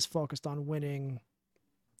she is focused on winning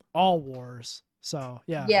all wars. So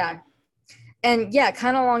yeah. Yeah. And yeah,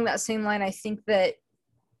 kind of along that same line, I think that,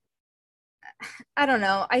 I don't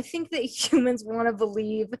know, I think that humans want to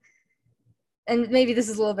believe, and maybe this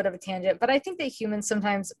is a little bit of a tangent, but I think that humans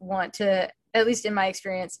sometimes want to, at least in my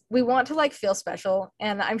experience, we want to like feel special.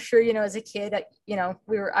 And I'm sure, as a kid,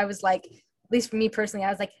 I was like, at least for me personally, I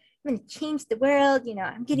was like, I'm going to change the world,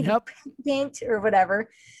 I'm going to be president or whatever.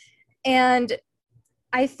 And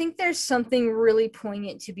I think there's something really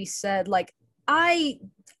poignant to be said. Like, I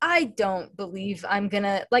don't believe I'm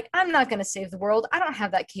not gonna save the world. I don't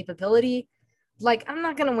have that capability. Like, I'm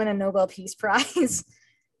not gonna win a Nobel Peace Prize.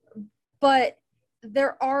 But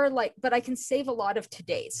but I can save a lot of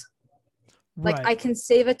todays. Like, Right. I can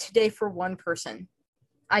save a today for one person.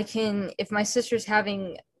 I can, if my sister's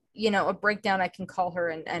having, a breakdown, I can call her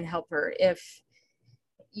and help her. If,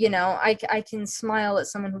 I can smile at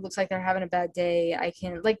someone who looks like they're having a bad day. I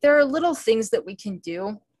can, like, there are little things that we can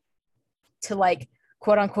do to, like,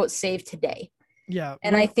 quote unquote, save today. Yeah.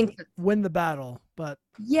 And I think win the battle, but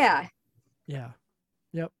yeah. Yeah.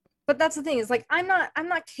 Yep. But that's the thing, is like, I'm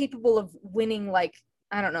not capable of winning, like,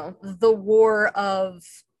 I don't know, the war of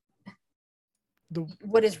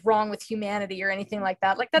what is wrong with humanity or anything like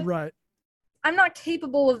that. Like that. Right. I'm not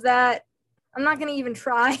capable of that. I'm not going to even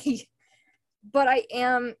try. But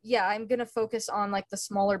I'm going to focus on like the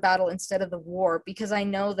smaller battle instead of the war, because I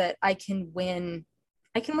know that I can win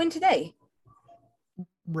today.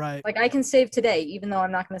 Right. Like, I can save today, even though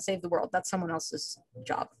I'm not going to save the world. That's someone else's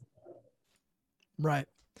job. Right.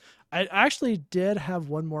 I actually did have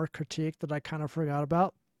one more critique that I kind of forgot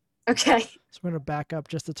about. Okay. So I'm going to back up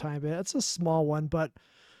just a tiny bit. It's a small one, but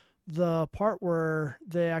the part where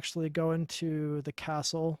they actually go into the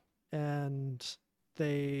castle and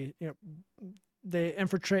they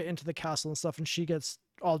infiltrate into the castle and stuff, and she gets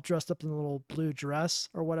all dressed up in a little blue dress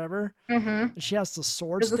or whatever. Mm-hmm. And she has the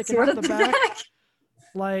sword There's sticking out the back.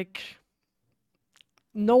 Like,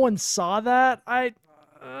 no one saw that.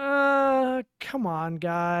 Come on,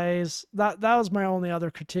 guys. That was my only other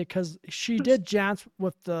critique, because she did jance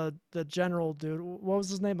with the general dude. What was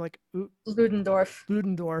his name? Like Ludendorff.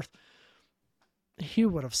 He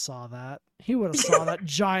would have saw that. He would have saw that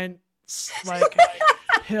giant like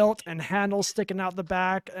hilt and handle sticking out the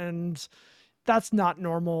back, and that's not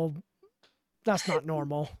normal. That's not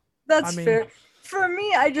normal. That's fair. For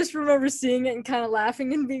me, I just remember seeing it and kind of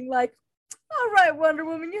laughing and being like, all right, Wonder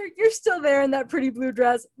Woman, you're still there in that pretty blue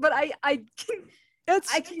dress. But I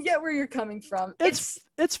can get where you're coming from. It's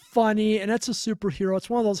funny, and it's a superhero. It's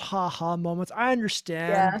one of those ha-ha moments. I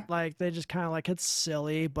understand, like, they just kind of like, it's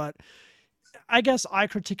silly, but I guess I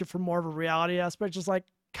critique it from more of a reality aspect. Just like,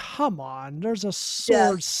 come on, there's a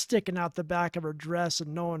sword sticking out the back of her dress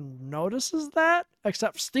and no one notices that,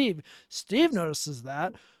 except Steve. Steve notices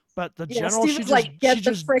that, but the general Steve she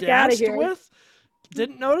just danced with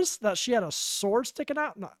didn't notice that she had a sword sticking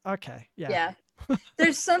out. No, okay, yeah.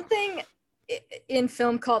 There's something in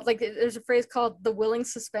film called, like, there's a phrase called the willing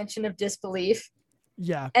suspension of disbelief.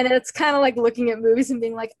 Yeah. And it's kind of like looking at movies and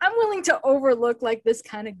being like, I'm willing to overlook like this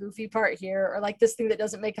kind of goofy part here, or like this thing that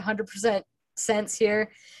doesn't make 100% sense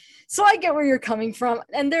here. So I get where you're coming from.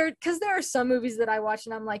 And because there are some movies that I watch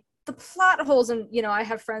and I'm like, the plot holes, and I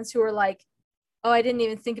have friends who are like, oh, I didn't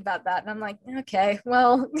even think about that. And I'm like, okay,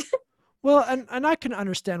 well. Well, and I can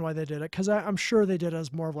understand why they did it, because I'm sure they did it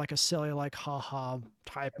as more of like a silly, like, haha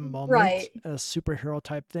type moment, a superhero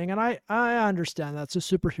type thing. And I understand that's a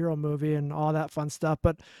superhero movie and all that fun stuff.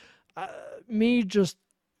 But me just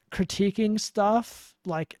critiquing stuff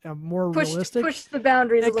like realistic, push the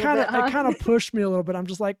boundaries a little bit. It kind of pushed me a little bit. I'm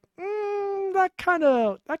just like, that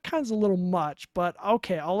kind's a little much. But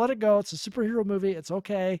okay, I'll let it go. It's a superhero movie. It's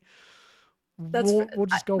okay. We'll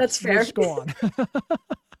just go. That's fair. We'll just go on.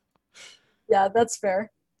 Yeah, that's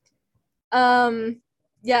fair. Yeah,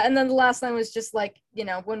 and then the last line was just like,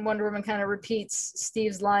 when Wonder Woman kind of repeats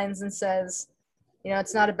Steve's lines and says,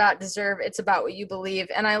 it's not about deserve, it's about what you believe.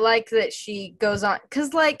 And I like that she goes on,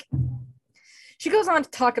 because like, she goes on to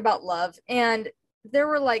talk about love, and there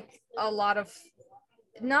were like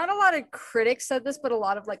not a lot of critics said this, but a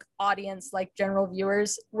lot of like audience, like general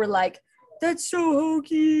viewers were like, that's so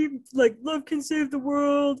hokey, like, love can save the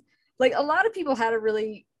world. Like, a lot of people had a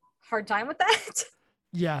really hard time with that.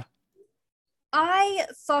 Yeah. I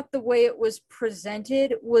thought the way it was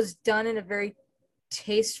presented was done in a very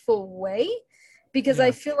tasteful way, because I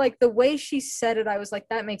Yeah. feel like the way she said it, I was like,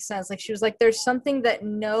 that makes sense. Like, she was like, there's something that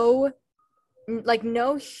no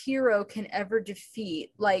hero can ever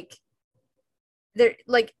defeat. Like, they're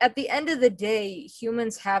like, at the end of the day,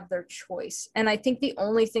 humans have their choice. And I think the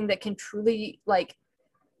only thing that can truly like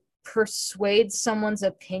persuade someone's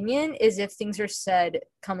opinion is if things are said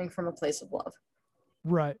coming from a place of love.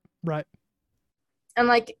 Right. Right. And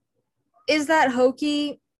like, is that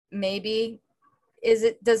hokey? Maybe.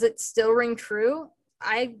 Does it still ring true?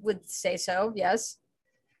 I would say so, yes.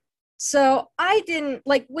 So I didn't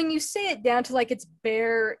like when you say it down to like it's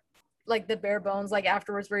bare, like the bare bones, like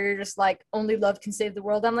afterwards, where you're just like, only love can save the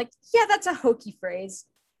world. I'm like, yeah, that's a hokey phrase.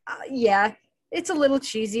 Yeah, it's a little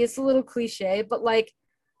cheesy, it's a little cliche, but like,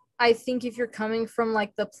 I think if you're coming from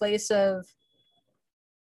like the place of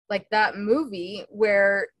like that movie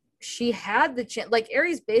where she had the chance, like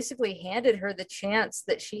Aries basically handed her the chance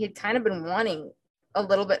that she had kind of been wanting a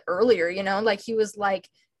little bit earlier, like he was like,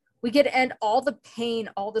 we get to end all the pain,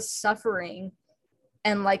 all the suffering,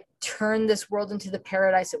 and like turn this world into the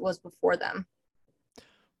paradise it was before them.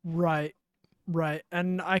 Right. Right.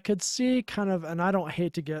 And I could see kind of, and I don't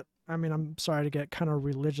hate to get, I mean, I'm sorry to get kind of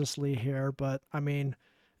religiously here, but I mean,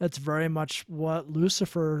 it's very much what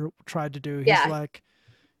Lucifer tried to do. He's Yeah, like,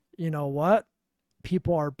 you know what?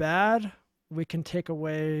 People are bad. We can take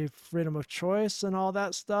away freedom of choice and all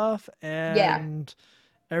that stuff, yeah, and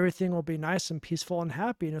everything will be nice and peaceful and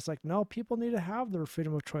happy. And it's like, no, people need to have their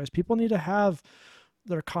freedom of choice. People need to have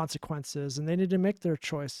their consequences, and they need to make their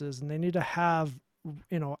choices, and they need to have,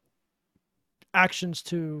 you know, actions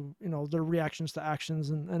to, their reactions to actions,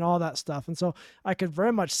 and all that stuff. And so I could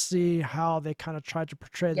very much see how they kind of tried to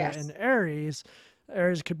portray that in yes. Aries.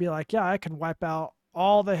 Aries could be like, yeah, I can wipe out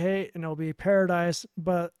all the hate and it'll be paradise,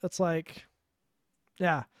 but it's like,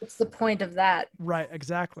 yeah, What's the point of that? right,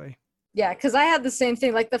 exactly. Yeah, because I had the same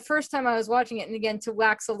thing. Like the first time I was watching it, and again, to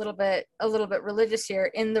wax a little bit religious here,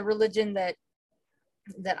 in the religion that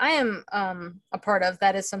I am a part of,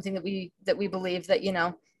 that is something that we believe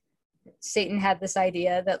that Satan had this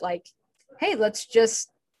idea that like, hey, let's just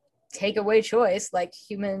take away choice. Like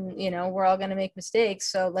human, we're all gonna make mistakes,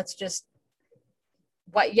 so let's just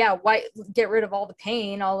why get rid of all the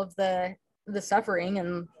pain, all of the suffering,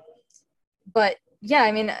 and but yeah,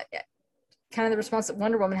 I mean, kind of the response that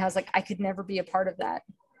Wonder Woman has, like, I could never be a part of that,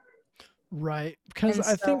 Right. Because and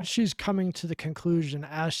I think so she's coming to the conclusion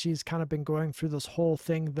as she's kind of been going through this whole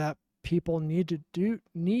thing that people need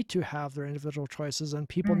to have their individual choices, and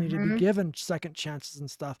people need to be mm-hmm, given second chances and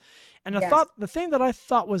stuff. And yes, the thing that I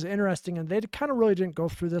thought was interesting, and they kind of really didn't go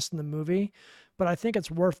through this in the movie, but I think it's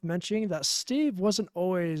worth mentioning that Steve wasn't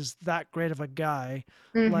always that great of a guy.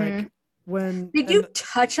 mm-hmm. Like when, They do and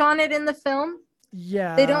touch on it in the film.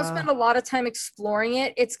 They don't yeah, spend a lot of time exploring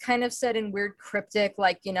it. It's kind of said in weird cryptic,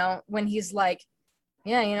 like, when he's like,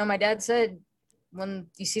 yeah, my dad said when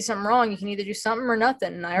you see something wrong, you can either do something or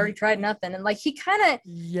nothing. And I already y- tried nothing. And like he kind of,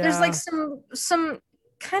 there's like yeah, some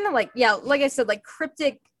kind of like, yeah, like I said, like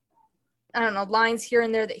cryptic, I don't know, lines here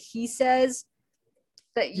and there that he says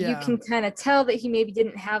that you yeah. can kind of tell that he maybe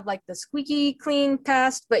didn't have like the squeaky clean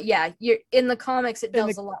past. But yeah, you're in the comics, it In the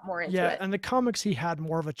delves a lot more into Yeah, it. and the comics he had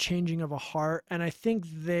more of a changing of a heart, and I think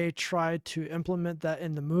they tried to implement that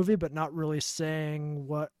in the movie, but not really saying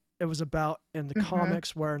what it was about in the Mm-hmm.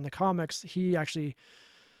 comics. Where in the comics, he actually,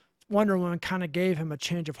 Wonder Woman kind of gave him a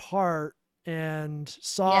change of heart and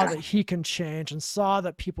saw Yeah. that he can change and saw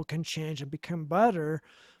that people can change and become better,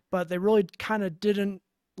 but they really kind of didn't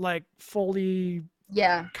like fully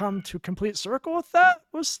Yeah. come to a complete circle with that.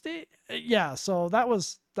 Was the Yeah, so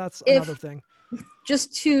that's another If thing.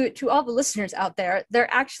 just to all the listeners out there, there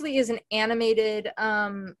actually is an animated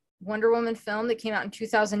Wonder Woman film that came out in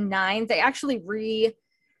 2009. They actually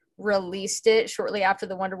re-released it shortly after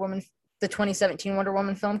the 2017 Wonder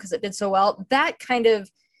Woman film, because it did so well. That kind of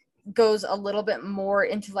goes a little bit more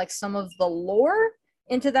into like some of the lore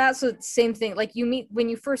into that. So same thing, like when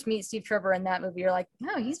you first meet Steve Trevor in that movie, you're like,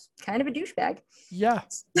 no, he's kind of a douchebag. Yeah.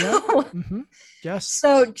 Yep. So, Yes.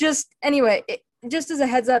 so just anyway, just as a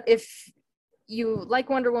heads up, if you like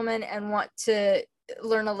Wonder Woman and want to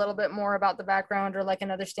learn a little bit more about the background or like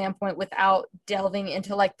another standpoint without delving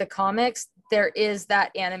into like the comics, there is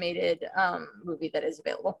that animated movie that is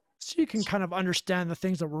available. So you can kind of understand the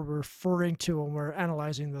things that we're referring to when we're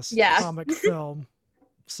analyzing this Yeah, comic film.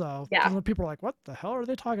 So, yeah, because when people are like, what the hell are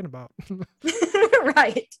they talking about?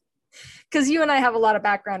 right. Because you and I have a lot of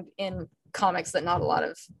background in comics that not a lot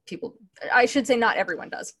of people, I should say, not everyone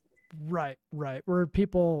does. Right, right. Where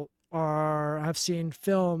people have seen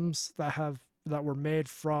films that have that were made,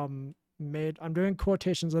 I'm doing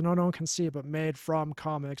quotations, I know no one can see, but made from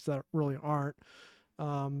comics that really aren't.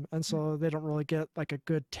 And so they don't really get like a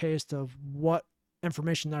good taste of what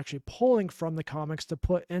information they're actually pulling from the comics to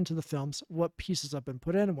put into the films, what pieces have been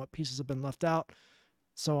put in and what pieces have been left out,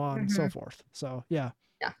 so on and so Mhm. forth. So yeah.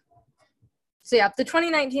 Yeah. So yeah, the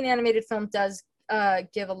 2019 animated film does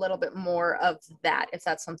give a little bit more of that, if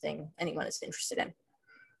that's something anyone is interested in.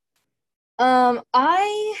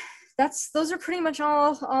 I that's those are pretty much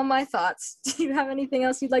all my thoughts. Do you have anything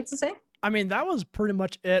else you'd like to say? I mean, that was pretty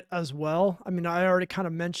much it as well. I mean, I already kind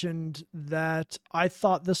of mentioned that I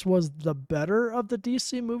thought this was the better of the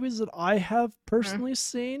DC movies that I have Mhm. personally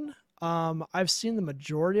seen. I've seen the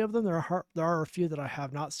majority of them. There are a few that I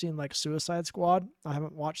have not seen, like Suicide Squad. I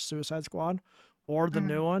haven't watched Suicide Squad, or the Mhm.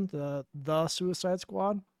 new one, the Suicide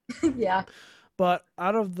Squad. Yeah. But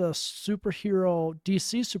out of the superhero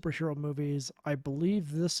DC superhero movies, I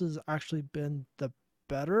believe this has actually been the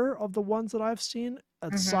better of the ones that I've seen,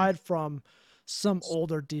 Mhm. aside from some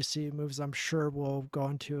older DC movies I'm sure we'll go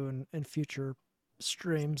into in future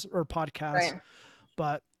streams or podcasts. Right.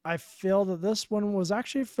 But I feel that this one was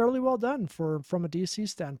actually fairly well done for from a DC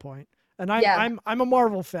standpoint. And I'm Yeah. I'm I'm a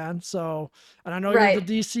Marvel fan, so and I know you're the Right.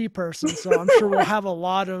 DC person, so I'm sure we'll have a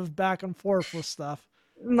lot of back and forth with stuff.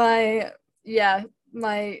 my yeah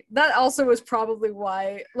my that also was probably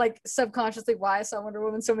why, like, subconsciously why I saw Wonder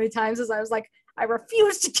Woman so many times, is I was like, I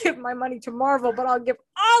refuse to give my money to Marvel, but I'll give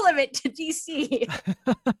all of it to DC.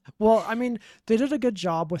 Well, I mean, they did a good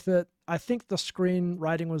job with it. I think the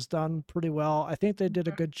screenwriting was done pretty well. I think they did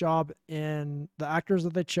a good job in the actors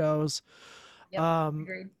that they chose. Yep, Um,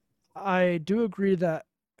 agreed. I do agree that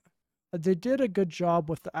they did a good job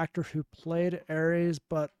with the actor who played Ares,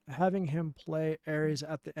 but having him play Ares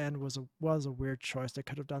at the end was a weird choice. They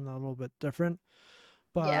could have done that a little bit different.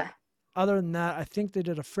 But Yeah. other than that, I think they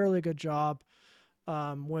did a fairly good job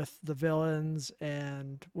with the villains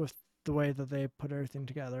and with the way that they put everything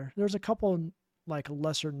together. There's a couple like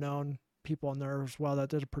lesser known people in there as well that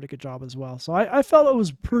did a pretty good job as well. So I felt it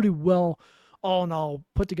was pretty well, all in all,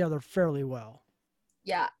 put together fairly well.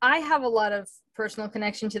 Yeah, I have a lot of personal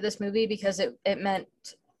connection to this movie because it meant,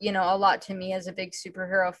 a lot to me as a big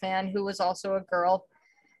superhero fan who was also a girl,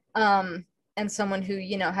 um and someone who,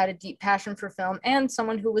 had a deep passion for film, and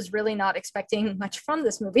someone who was really not expecting much from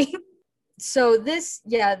this movie. So this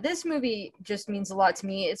movie just means a lot to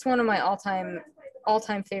me. It's one of my all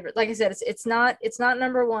time favorite. Like I said, it's not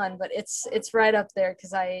number one, but it's right up there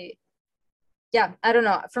because I don't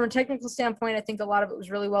know. From a technical standpoint, I think a lot of it was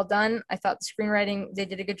really well done. I thought the screenwriting, they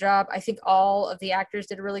did a good job. I think all of the actors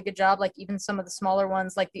did a really good job, like even some of the smaller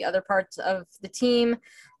ones, like the other parts of the team.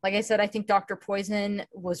 Like I said, I think Dr. Poison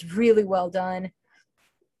was really well done.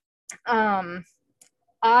 Um,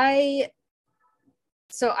 I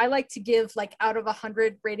so I like to give like out of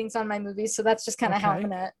 100 ratings on my movies. So that's just kind of how I'm Okay.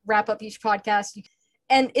 gonna wrap up each podcast.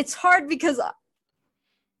 And it's hard because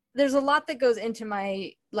there's a lot that goes into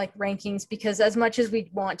my like rankings, because as much as we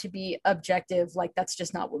want to be objective, like that's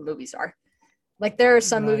just not what movies are. Like there are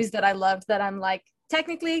some Right. movies that I loved that I'm like,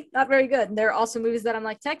 technically not very good. And there are also movies that I'm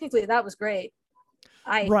like, technically that was great.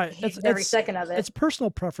 I Right. It's hated every it's second of it. it's personal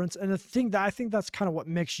preference, and the thing that I think that's kind of what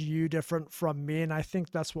makes you different from me, and I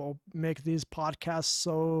think that's what will make these podcasts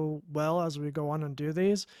so well as we go on and do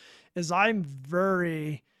these, is I'm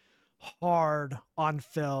very hard on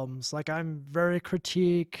films. Like I'm very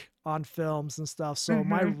critique on films and stuff. So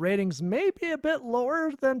my Mm-hmm. ratings may be a bit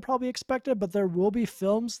lower than probably expected, but there will be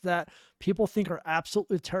films that people think are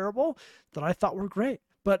absolutely terrible that I thought were great.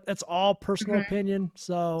 But it's all personal Mm-hmm. opinion,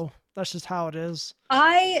 so that's just how it is.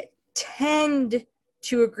 I tend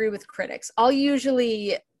to agree with critics. I'll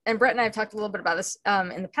usually, and Brett and I have talked a little bit about this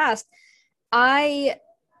in the past. I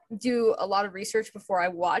do a lot of research before I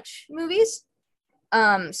watch movies.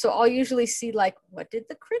 So I'll usually see like, what did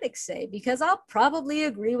the critics say? Because I'll probably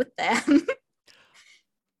agree with them.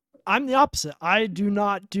 I'm the opposite. I do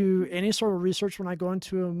not do any sort of research when I go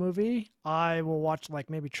into a movie. I will watch like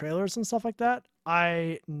maybe trailers and stuff like that.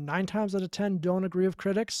 I 9 times out of 10 don't agree with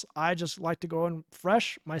critics. I just like to go in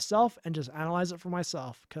fresh myself and just analyze it for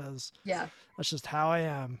myself because Yeah. that's just how I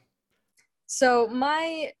am. So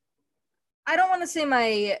I don't want to say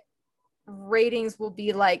my ratings will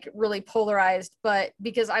be like really polarized, but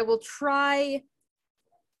because I will try,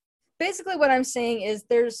 basically what I'm saying is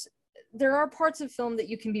there are parts of film that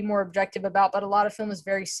you can be more objective about, but a lot of film is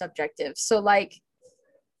very subjective. So like,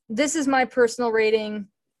 this is my personal rating.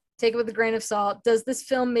 Take it with a grain of salt. Does this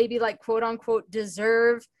film maybe like quote unquote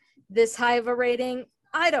deserve this high of a rating?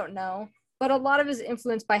 I don't know. But a lot of it is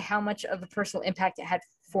influenced by how much of a personal impact it had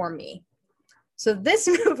for me. So this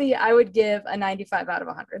movie, I would give a 95 out of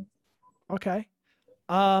 100. Okay.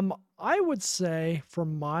 I would say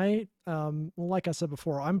from my like I said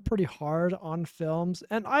before, I'm pretty hard on films,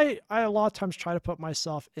 and I a lot of times try to put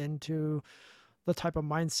myself into the type of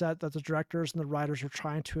mindset that the directors and the writers are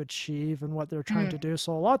trying to achieve and what they're trying to Mm, do.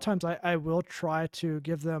 So a lot of times I will try to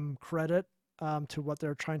give them credit to what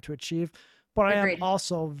they're trying to achieve, but I am agreed.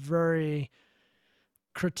 also very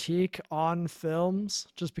critique on films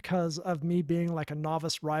just because of me being like a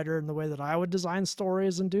novice writer in the way that I would design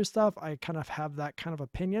stories and do stuff. I kind of have that kind of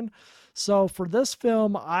opinion. So for this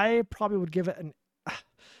film, I probably would give it an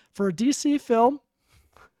for a DC film,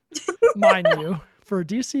 mind you, for a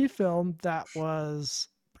DC film that was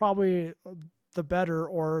probably the better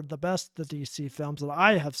or the best the DC films that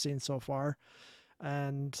I have seen so far.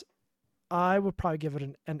 And I would probably give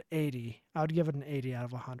it an 80. I would give it an 80 out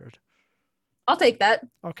of 100. I'll take that.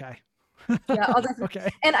 Okay. Yeah, I'll definitely. Okay.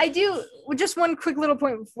 And I do just one quick little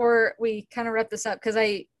point before we kind of wrap this up, because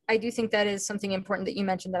I do think that is something important that you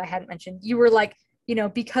mentioned that I hadn't mentioned. You were like,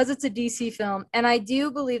 because it's a DC film, and I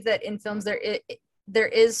do believe that in films there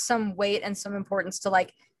is some weight and some importance to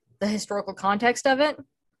like the historical context of it,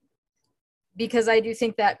 because I do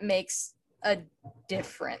think that makes a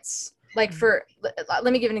difference. Like let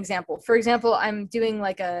me give an example. For example, I'm doing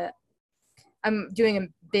a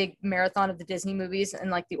big marathon of the Disney movies and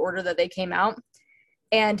like the order that they came out.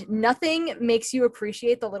 And nothing makes you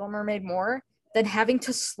appreciate The Little Mermaid more than having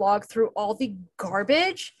to slog through all the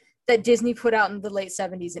garbage that Disney put out in the late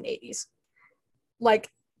 70s and 80s. Like,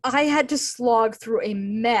 I had to slog through a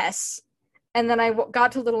mess. And then I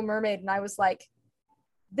got to Little Mermaid and I was like,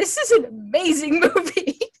 this is an amazing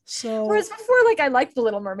movie. So Whereas before, like, I liked The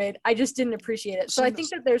Little Mermaid, I just didn't appreciate it. So I think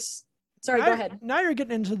that there's, sorry, go ahead. now you're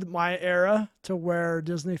getting into my era to where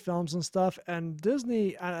Disney films and stuff and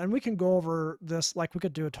Disney and we can go over this like we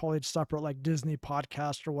could do a totally separate like Disney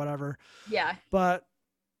podcast or whatever. Yeah. But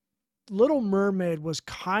Little Mermaid was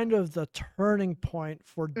kind of the turning point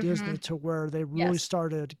for Mm-hmm. Disney to where they really Yes.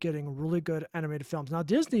 started getting really good animated films. Now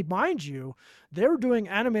Disney, mind you, they were doing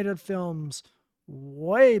animated films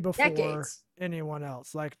way before Decades. anyone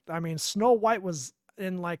else. Like I mean Snow White was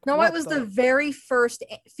in like Snow White what was the the very first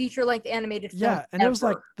feature-length animated film yeah, and it was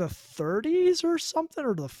like ever. the 30s or something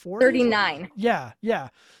or the 40s. 39. Yeah, yeah.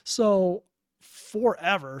 So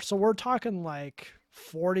forever. So we're talking like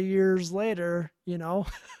 40 years later,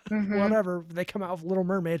 Mm-hmm. whatever. They come out with Little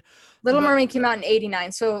Mermaid. Little But Mermaid came out in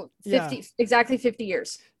 89, so yeah, 50, exactly 50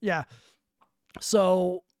 years. yeah.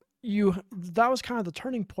 So that was kind of the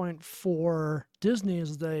turning point for Disney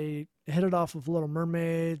as they hit it off with Little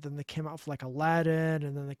Mermaid, then they came out with like Aladdin,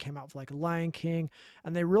 and then they came out with like Lion King,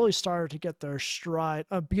 and they really started to get their stride.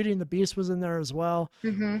 Beauty and the Beast was in there as well.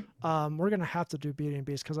 Mm-hmm. We're gonna have to do Beauty and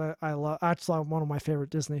the Beast because I love actually one of my favorite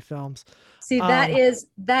Disney films. See, Um,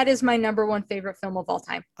 that is my number one favorite film of all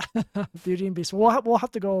time. Beauty and the Beast. We'll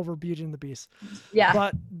have to go over Beauty and the Beast. Yeah.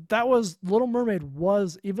 But that was Little Mermaid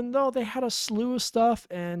was even though they had a slew of stuff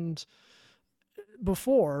and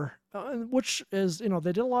before, which is they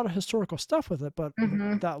did a lot of historical stuff with it, but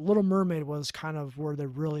Mm-hmm. that Little Mermaid was kind of where they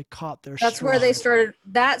really caught their That's where they stride. started.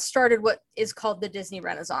 That started what is called the Disney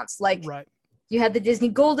Renaissance. Like, Right. you had the Disney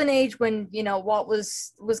Golden Age when Walt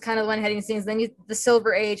was kind of the one heading things. Then the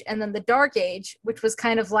Silver Age, and then the Dark Age, which was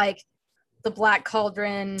kind of like the Black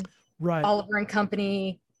Cauldron, Right. Oliver and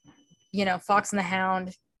Company, Fox and the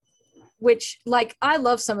Hound. Which, like, I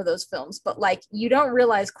love some of those films, but like, you don't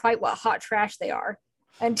realize quite what hot trash they are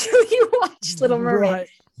until you watch Little Mermaid. Right.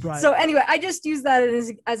 Right. So anyway, I just use that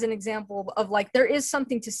as an example of like, there is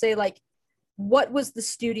something to say, like, what was the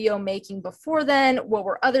studio making before then? What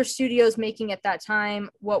were other studios making at that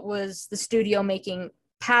time? What was the studio making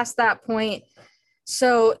past that point?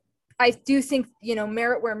 So I do think,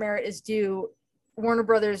 merit where merit is due. Warner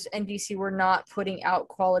Brothers and DC were not putting out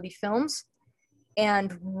quality films,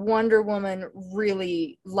 and Wonder Woman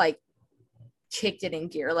really like kicked it in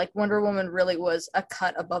gear. Like, Wonder Woman really was a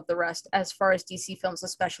cut above the rest as far as DC films,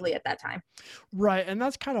 especially at that time. Right, and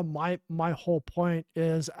that's kind of my whole point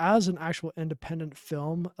is as an actual independent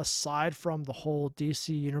film, aside from the whole DC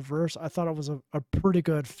universe, I thought it was a pretty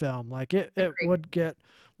good film. Like it Agreed. would get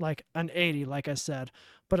like an 80, like I said.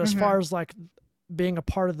 But as Mm-hmm. far as like being a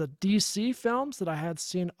part of the DC films that I had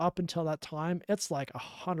seen up until that time, it's like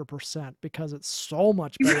 100% because it's so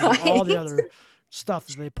much better than all the Right. other stuff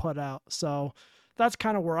that they put out. So that's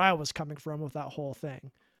kind of where I was coming from with that whole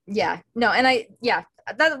thing. Yeah, no, and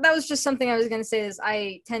that was just something I was going to say, is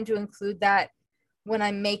I tend to include that when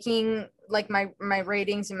I'm making like my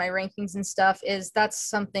ratings and my rankings and stuff. Is that's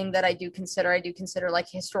something that I do consider like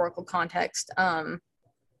historical context,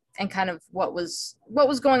 and kind of what was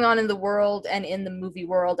going on in the world and in the movie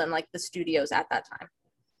world and like the studios at that time.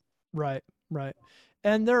 Right, right.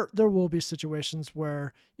 And there will be situations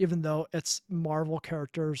where even though it's Marvel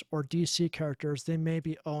characters or DC characters, they may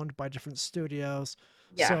be owned by different studios.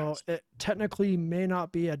 Yeah. So it technically may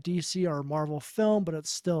not be a DC or Marvel film, but it's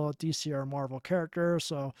still a DC or Marvel character.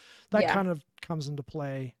 So that Yeah. kind of comes into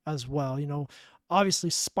play as well. Obviously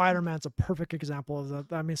Spider-Man's a perfect example of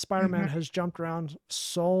that. I mean, Spider-Man Hmm. has jumped around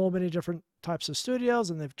so many different types of studios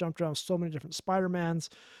and they've jumped around so many different Spider-Mans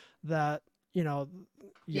that, you know,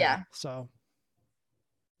 yeah. Yeah. So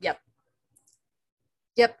Yep.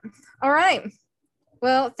 Yep. All right.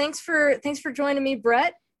 Well, thanks for joining me,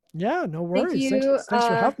 Brett. yeah, no Thank worries. Thanks, you. thanks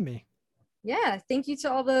for having me. Yeah, thank you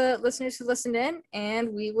to all the listeners who listened in,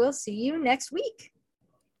 and we will see you next week.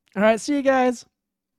 All right, see you guys.